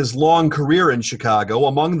 Ending his long career in Chicago,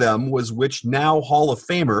 among them was which now Hall of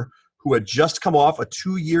Famer who had just come off a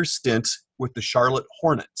 2-year stint with the Charlotte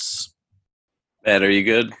Hornets. Matt, are you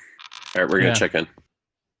good? All right, we're going to check in.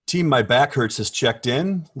 Team My Back Hurts has checked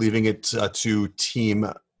in, leaving it to Team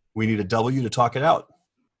We Need a W to talk it out.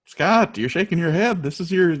 Scott, you're shaking your head. This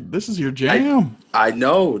is your jam. I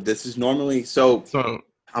know. This is normally so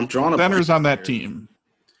I'm drawing a centers on that team.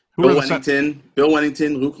 Bill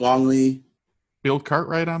Wennington, Luke Longley. Bill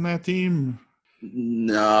Cartwright on that team?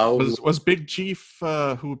 No. Was Big Chief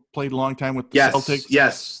who played a long time with the Celtics?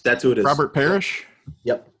 Yes, that's who it is. Robert Parrish?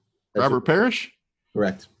 Yep. Robert Parrish?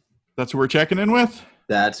 Correct. That's who we're checking in with?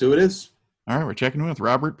 That's who it is. All right, we're checking in with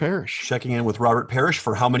Robert Parrish. Checking in with Robert Parrish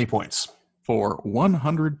for how many points? For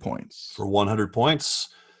 100 points. For 100 points.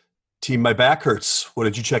 Team My Back Hurts, what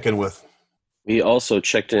did you check in with? We also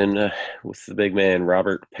checked in with the big man,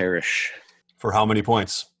 Robert Parrish. For how many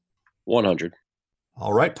points? 100.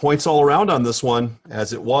 All right, points all around on this one,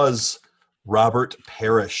 as it was Robert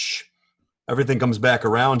Parrish. Everything comes back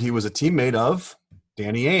around. He was a teammate of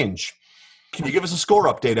Danny Ainge. Can you give us a score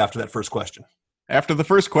update after that first question? After the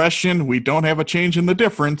first question, we don't have a change in the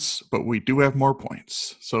difference, but we do have more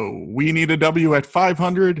points. So We Need a W at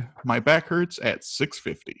 500. My Back Hurts at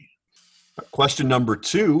 650. Question number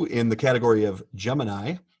 2 in the category of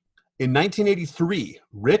Gemini. In 1983,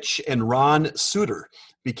 Rich and Ron Suter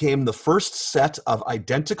became the first set of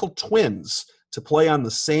identical twins to play on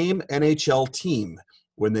the same NHL team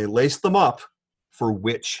when they laced them up for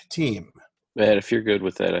which team? Matt, if you're good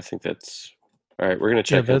with that, I think that's all right. We're going to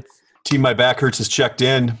check in. Team My Back Hurts has checked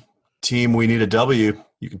in. Team We Need a W.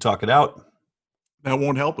 You can talk it out. That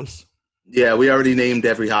won't help us. Yeah, we already named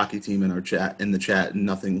every hockey team in the chat, and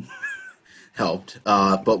nothing helped.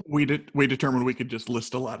 But we determined we could just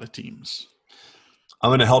list a lot of teams. I'm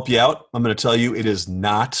going to help you out. I'm going to tell you it is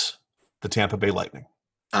not the Tampa Bay Lightning.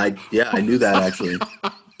 I knew that actually.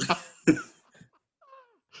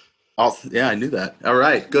 I knew that. All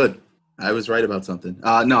right, good. I was right about something.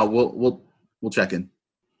 No, we'll check in.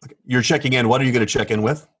 You're checking in. What are you going to check in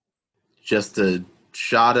with? Just a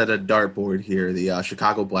shot at a dartboard here. The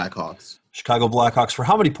Chicago Blackhawks. Chicago Blackhawks for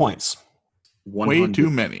how many points? 100. Way too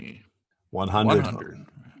many. 100. 100.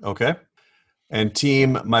 Okay. And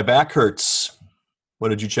team, my back hurts. What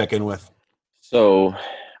did you check in with? So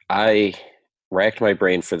I racked my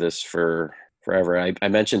brain for this for forever. I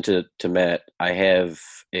mentioned to Matt, I have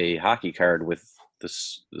a hockey card with the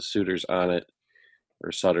suitors on it,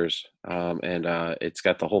 or Sutters, and it's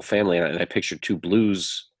got the whole family on it. And I pictured 2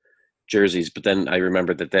 Blues jerseys, but then I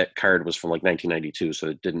remembered that card was from like 1992, so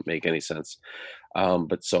it didn't make any sense.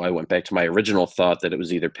 But so I went back to my original thought that it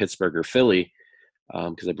was either Pittsburgh or Philly,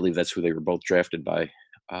 because I believe that's who they were both drafted by.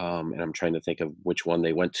 And I'm trying to think of which one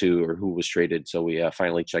they went to or who was traded. So we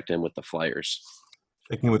finally checked in with the Flyers.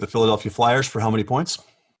 Checking in with the Philadelphia Flyers for how many points?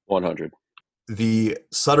 100. The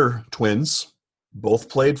Sutter twins both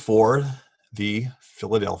played for the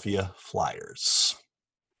Philadelphia Flyers.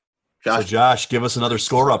 So Josh, give us another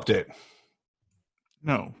score update.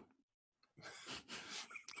 No.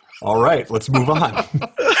 All right, let's move on.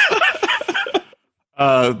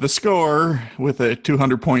 The score with a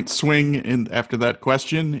 200-point swing after that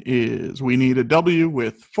question is we need a W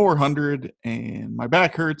with 400, and my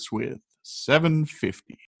back hurts with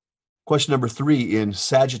 750. Question number 3 in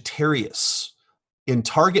Sagittarius. In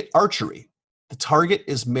target archery, the target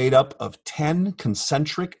is made up of 10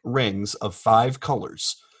 concentric rings of 5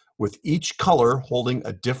 colors, with each color holding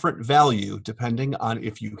a different value depending on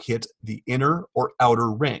if you hit the inner or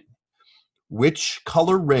outer ring. Which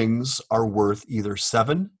color rings are worth either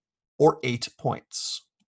 7 or 8 points?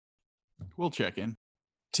 We'll check in.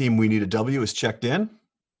 Team We Need a W is checked in.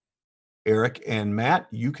 Eric and Matt,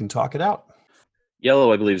 you can talk it out.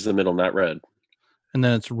 Yellow, I believe, is the middle, not red. And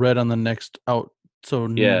then it's red on the next out. So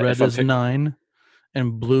Yeah, red is 9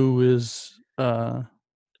 and blue is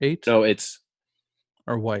 8? No, it's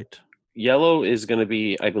or white. Yellow is going to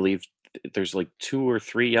be, I believe, there's like 2 or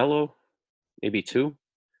 3 yellow, maybe 2.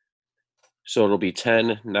 So it'll be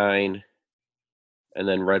 10, 9, and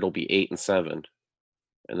then red will be 8 and 7,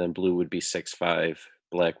 and then blue would be 6, 5.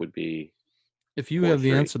 Black would be. If you have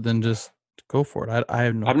the answer, then just go for it. I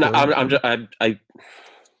have no. I'm not. I'm just. I.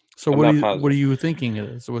 So what are you thinking it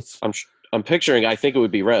is? I'm picturing. I think it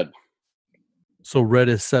would be red. So red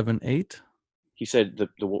is 7, 8. He said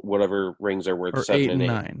the whatever rings are worth or 7 8 and 8.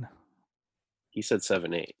 9. He said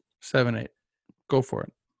 7, 8. 7, 8. Go for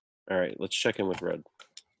it. All right, let's check in with red.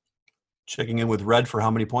 Checking in with red for how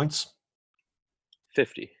many points?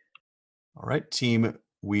 50. All right, team,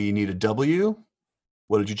 we need a W.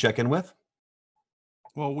 What did you check in with?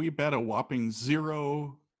 Well, we bet a whopping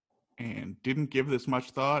 0 and didn't give this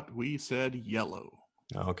much thought. We said yellow.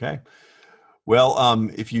 Okay. Well,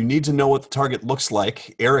 if you need to know what the target looks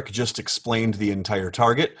like, Eric just explained the entire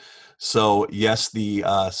target. So yes, the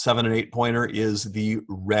 7 and 8 pointer is the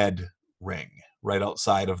red ring right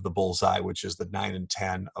outside of the bullseye, which is the 9 and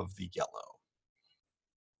 10 of the yellow.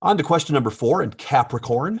 On to question number 4 in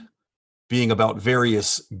Capricorn, being about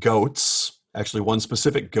various goats, actually one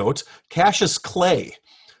specific goat. Cassius Clay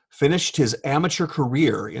finished his amateur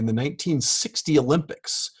career in the 1960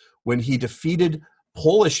 Olympics when he defeated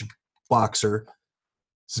Polish boxer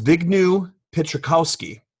Zbigniew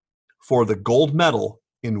Pietrzykowski for the gold medal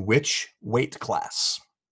in which weight class?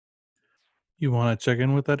 You want to check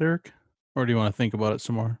in with that, Eric? Or do you want to think about it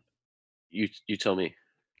some more? You tell me.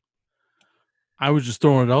 I was just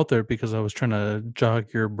throwing it out there because I was trying to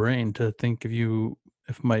jog your brain to think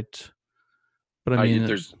if might. But I mean,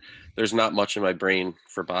 there's not much in my brain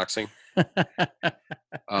for boxing.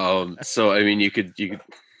 So I mean, you could.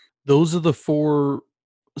 Those are the 4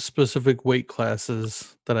 specific weight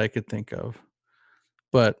classes that I could think of.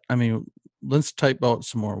 But I mean, let's type out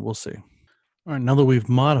some more. We'll see. All right, now that we've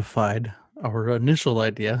modified our initial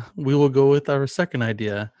idea, we will go with our second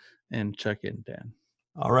idea and check in, Dan.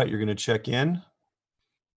 All right, you're going to check in.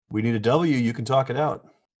 We need a W. You can talk it out.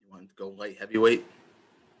 You want to go light heavyweight?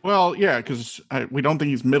 Well, yeah, because we don't think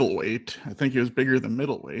he's middleweight. I think he was bigger than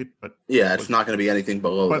middleweight, but yeah, it's not going to be anything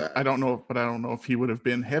below that. I don't know if he would have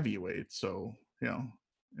been heavyweight. So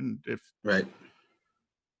and if right,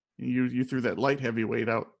 you threw that light heavyweight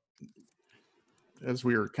out as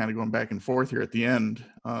we were kind of going back and forth here at the end.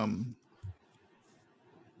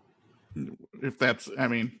 If that's, I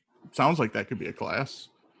mean, sounds like that could be a class.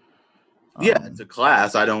 Yeah, it's a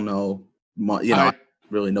class. I don't know, I don't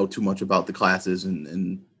really know too much about the classes,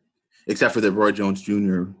 and except for that Roy Jones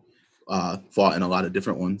Jr. Fought in a lot of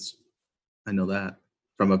different ones. I know that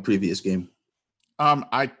from a previous game.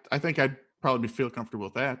 I think I'd probably feel comfortable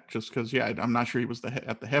with that, just because I'm not sure he was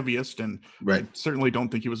at the heaviest, and right. I certainly don't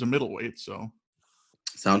think he was a middleweight. So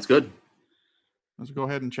sounds good. Let's go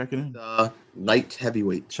ahead and check it in. Light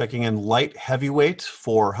heavyweight. Checking in light heavyweight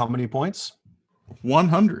for how many points?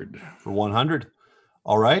 100. For 100.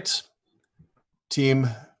 All right. Team,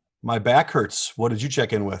 my back hurts. What did you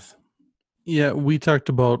check in with? Yeah, we talked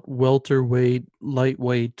about welterweight,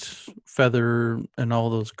 lightweight, feather, and all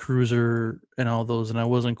those cruiser and all those, and I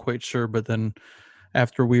wasn't quite sure. But then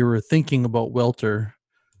after we were thinking about welter,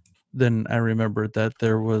 then I remembered that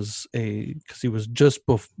there was because he was just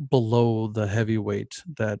below the heavyweight,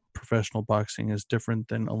 that professional boxing is different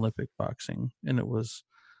than Olympic boxing, and it was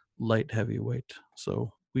light heavyweight.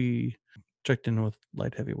 So we checked in with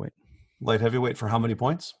light heavyweight. Light heavyweight for how many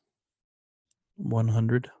points?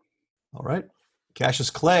 100. All right. Cassius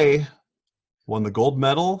Clay won the gold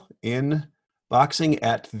medal in boxing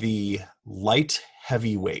at the light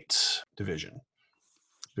heavyweight division.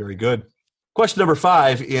 Very good. Question number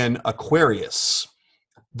 5 in Aquarius.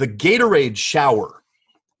 The Gatorade shower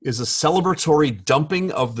is a celebratory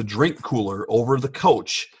dumping of the drink cooler over the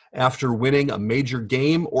coach after winning a major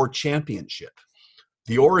game or championship.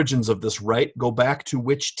 The origins of this rite go back to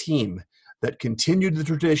which team that continued the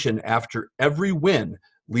tradition after every win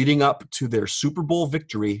leading up to their Super Bowl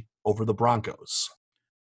victory over the Broncos?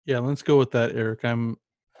 Yeah, let's go with that, Eric.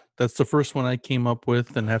 That's the first one I came up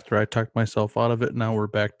with, and after I talked myself out of it, now we're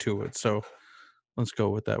back to it. So let's go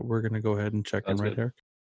with that. We're going to go ahead and check in, right, Eric?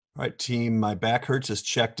 All right, team, my back hurts is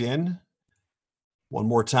checked in. One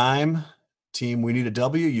more time. Team, we need a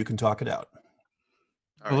W. You can talk it out.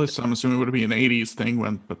 Well, this I'm assuming would be an 80s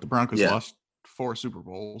thing but the Broncos lost 4 Super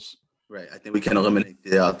Bowls. Right. I think we can eliminate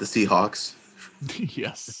the Seahawks.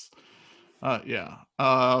 Yes. Yeah.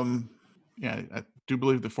 I do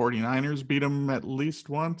believe the 49ers beat them at least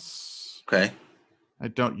once. Okay.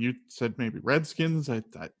 You said maybe Redskins.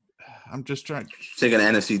 I'm just trying. Thinking of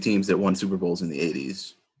NFC teams that won Super Bowls in the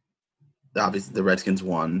 80s. Obviously, the Redskins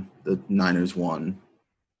won. The Niners won.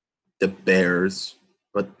 The Bears,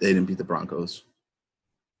 but they didn't beat the Broncos.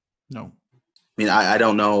 No. I mean, I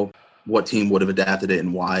don't know what team would have adapted it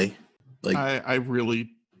and why. Like, I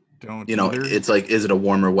really don't. Either. It's like, is it a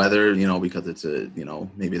warmer weather? Because it's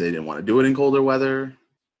maybe they didn't want to do it in colder weather.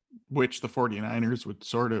 Which the 49ers would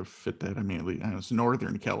sort of fit that. I mean, it's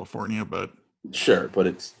Northern California, but. Sure, but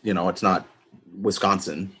it's, it's not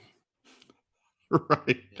Wisconsin.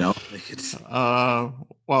 Right. It's.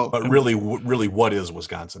 But really, what is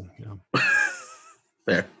Wisconsin?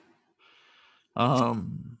 Fair.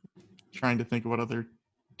 Trying to think of what other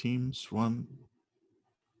teams won.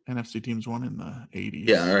 NFC teams won in the 80s.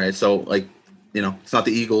 Yeah, all right. So, it's not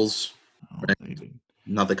the Eagles, right? Maybe.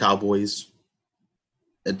 Not the Cowboys.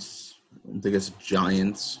 I don't think it's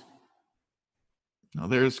Giants. No,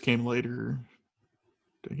 theirs came later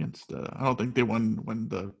against, I don't think they won when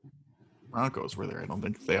the Broncos were there. I don't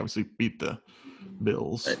think they obviously beat the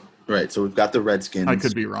Bills. Right. So we've got the Redskins. I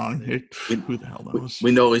could be wrong. Who the hell knows?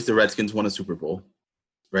 We know at least the Redskins won a Super Bowl,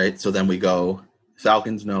 right? So then we go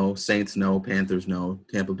Falcons, no. Saints, no. Panthers, no.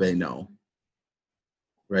 Tampa Bay, no.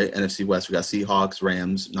 Right? NFC West, we got Seahawks,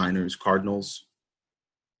 Rams, Niners, Cardinals.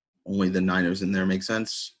 Only the Niners in there make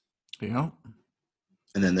sense. Yeah.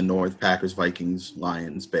 And then the North, Packers, Vikings,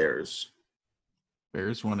 Lions, Bears.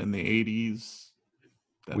 Bears won in the 80s.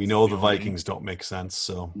 We know the Vikings don't make sense,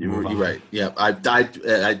 so you're right. Yeah,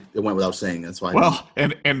 I went without saying. That's why. Well,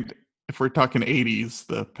 and if we're talking 80s,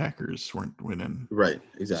 the Packers weren't winning right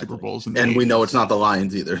exactly Super Bowls, and 80s. We know it's not the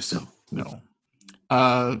Lions either. So no.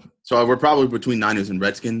 So we're probably between Niners and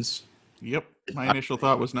Redskins. Yep, my initial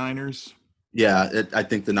thought was Niners. Yeah, I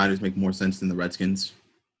think the Niners make more sense than the Redskins,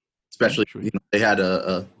 especially they had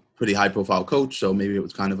a pretty high-profile coach, so maybe it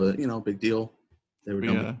was kind of a big deal. They were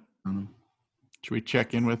done. Should we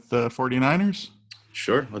check in with the 49ers?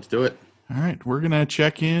 Sure, let's do it. All right, we're going to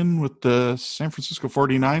check in with the San Francisco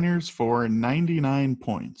 49ers for 99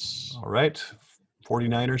 points. All right,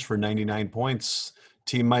 49ers for 99 points.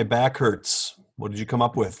 Team, my back hurts. What did you come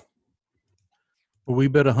up with? We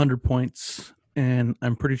bet 100 points, and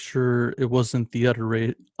I'm pretty sure it wasn't the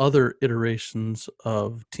other iterations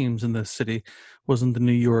of teams in this city. It wasn't the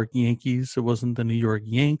New York Yankees. It wasn't the New York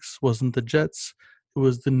Yanks. It wasn't the Jets. It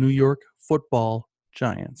was the New York Football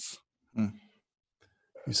Giants. You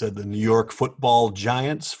said the New York Football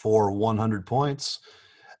Giants for 100 points.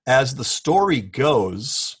 As the story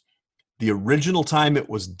goes, the original time it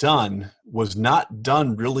was done was not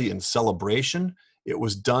done really in celebration. It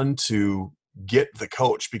was done to get the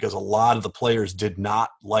coach because a lot of the players did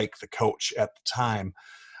not like the coach at the time.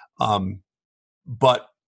 But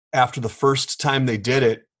after the first time they did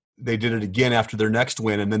it again after their next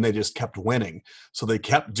win, and then they just kept winning. So they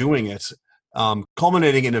kept doing it,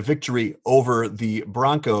 culminating in a victory over the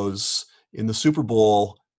Broncos in the Super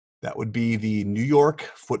Bowl That would be the New York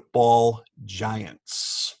Football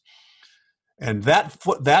Giants. And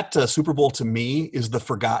that Super Bowl to me is the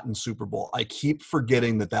forgotten Super Bowl. I keep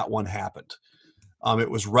forgetting that one happened.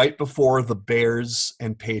 It was right before the Bears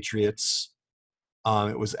and Patriots.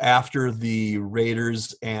 It was after the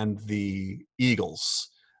Raiders and the Eagles.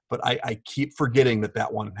 But I keep forgetting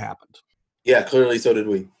that one happened. Yeah, clearly so did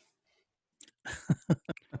we.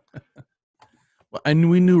 Well,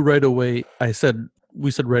 we knew right away.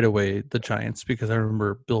 We said right away the Giants because I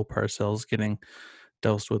remember Bill Parcells getting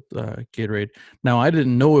doused with Gatorade. Now, I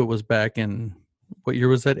didn't know it was back in, what year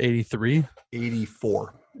was that, 83?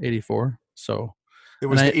 84. 84. So it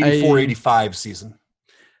was the 84-85 season.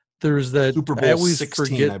 There's that Super Bowl I always 16,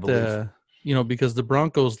 forget I believe. Because the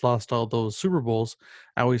Broncos lost all those Super Bowls.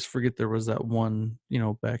 I always forget there was that one,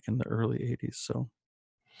 back in the early 80s. So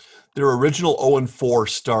their original 0-4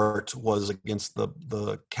 start was against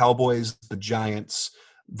the Cowboys, the Giants,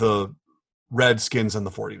 the Redskins, and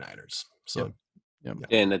the 49ers. So, yep.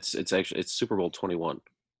 And it's Super Bowl 21.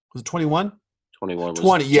 Was it 21? 21.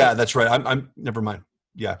 20. Yeah, that's right. I'm never mind.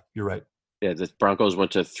 Yeah, you're right. Yeah, the Broncos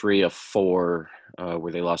went to 3 of 4,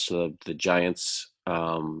 where they lost to the Giants,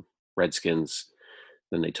 Redskins.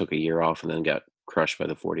 Then they took a year off and then got crushed by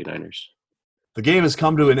the 49ers. The game has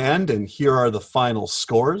come to an end, and here are the final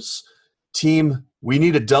scores. Team We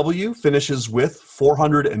Need a W finishes with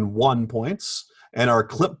 401 points, and our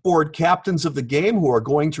clipboard captains of the game, who are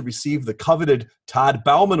going to receive the coveted Todd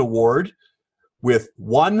Bauman Award with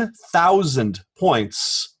 1,000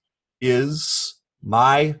 points, is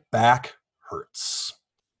My Back Hurts.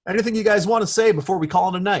 Anything you guys want to say before we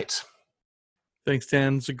call it a night? Thanks,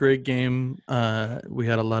 Dan. It's a great game. We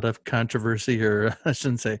had a lot of controversy, or I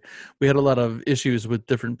shouldn't say, we had a lot of issues with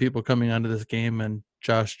different people coming onto this game, and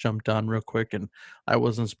Josh jumped on real quick, and I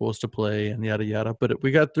wasn't supposed to play, and yada, yada. But we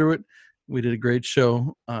got through it. We did a great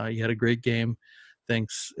show. You had a great game.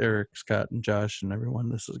 Thanks, Eric, Scott, and Josh, and everyone.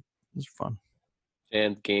 This is fun.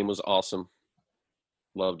 And the game was awesome.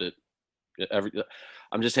 Loved it.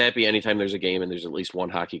 I'm just happy anytime there's a game and there's at least one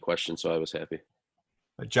hockey question, so I was happy.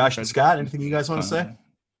 Josh and Scott, anything you guys want to say?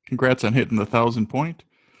 Congrats on hitting the 1,000 point.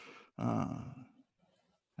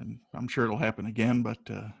 And I'm sure it'll happen again, but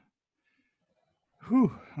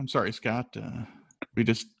I'm sorry, Scott.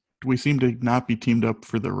 We seem to not be teamed up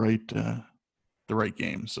for the right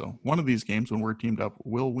game. So one of these games when we're teamed up,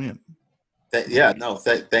 we'll win.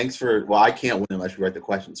 Thanks for. Well, I can't win unless you write the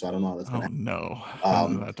question, so I don't know how that's going to happen. No,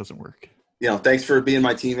 that doesn't work. Thanks for being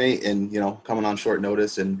my teammate and coming on short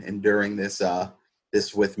notice and enduring this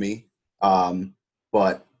with me.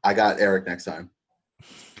 But I got Eric next time.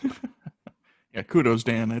 Yeah, kudos,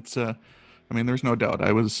 Dan. It's there's no doubt.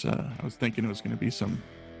 I was thinking it was going to be some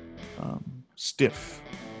stiff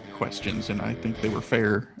questions, and I think they were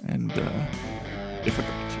fair and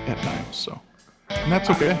difficult at times. So, and that's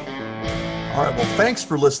okay. All right. Well, thanks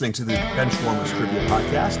for listening to the Benchwarmers Trivia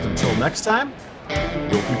Podcast. Until next time,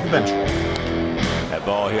 we'll keep the bench warm. That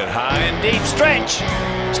ball hit high and deep. Stretch.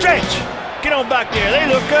 Get on back there. They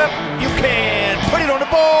look up. You can put it on the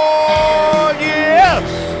board. Yes.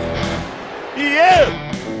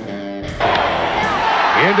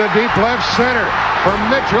 Into deep left center for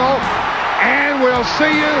Mitchell. And we'll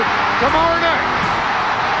see you tomorrow night.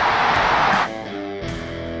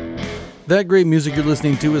 That great music you're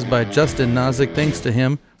listening to is by Justin Nozick. Thanks to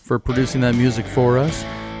him for producing that music for us.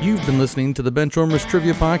 You've been listening to the Benchwarmers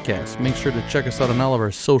Trivia Podcast. Make sure to check us out on all of our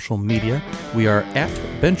social media. We are at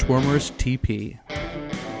BenchwarmersTP.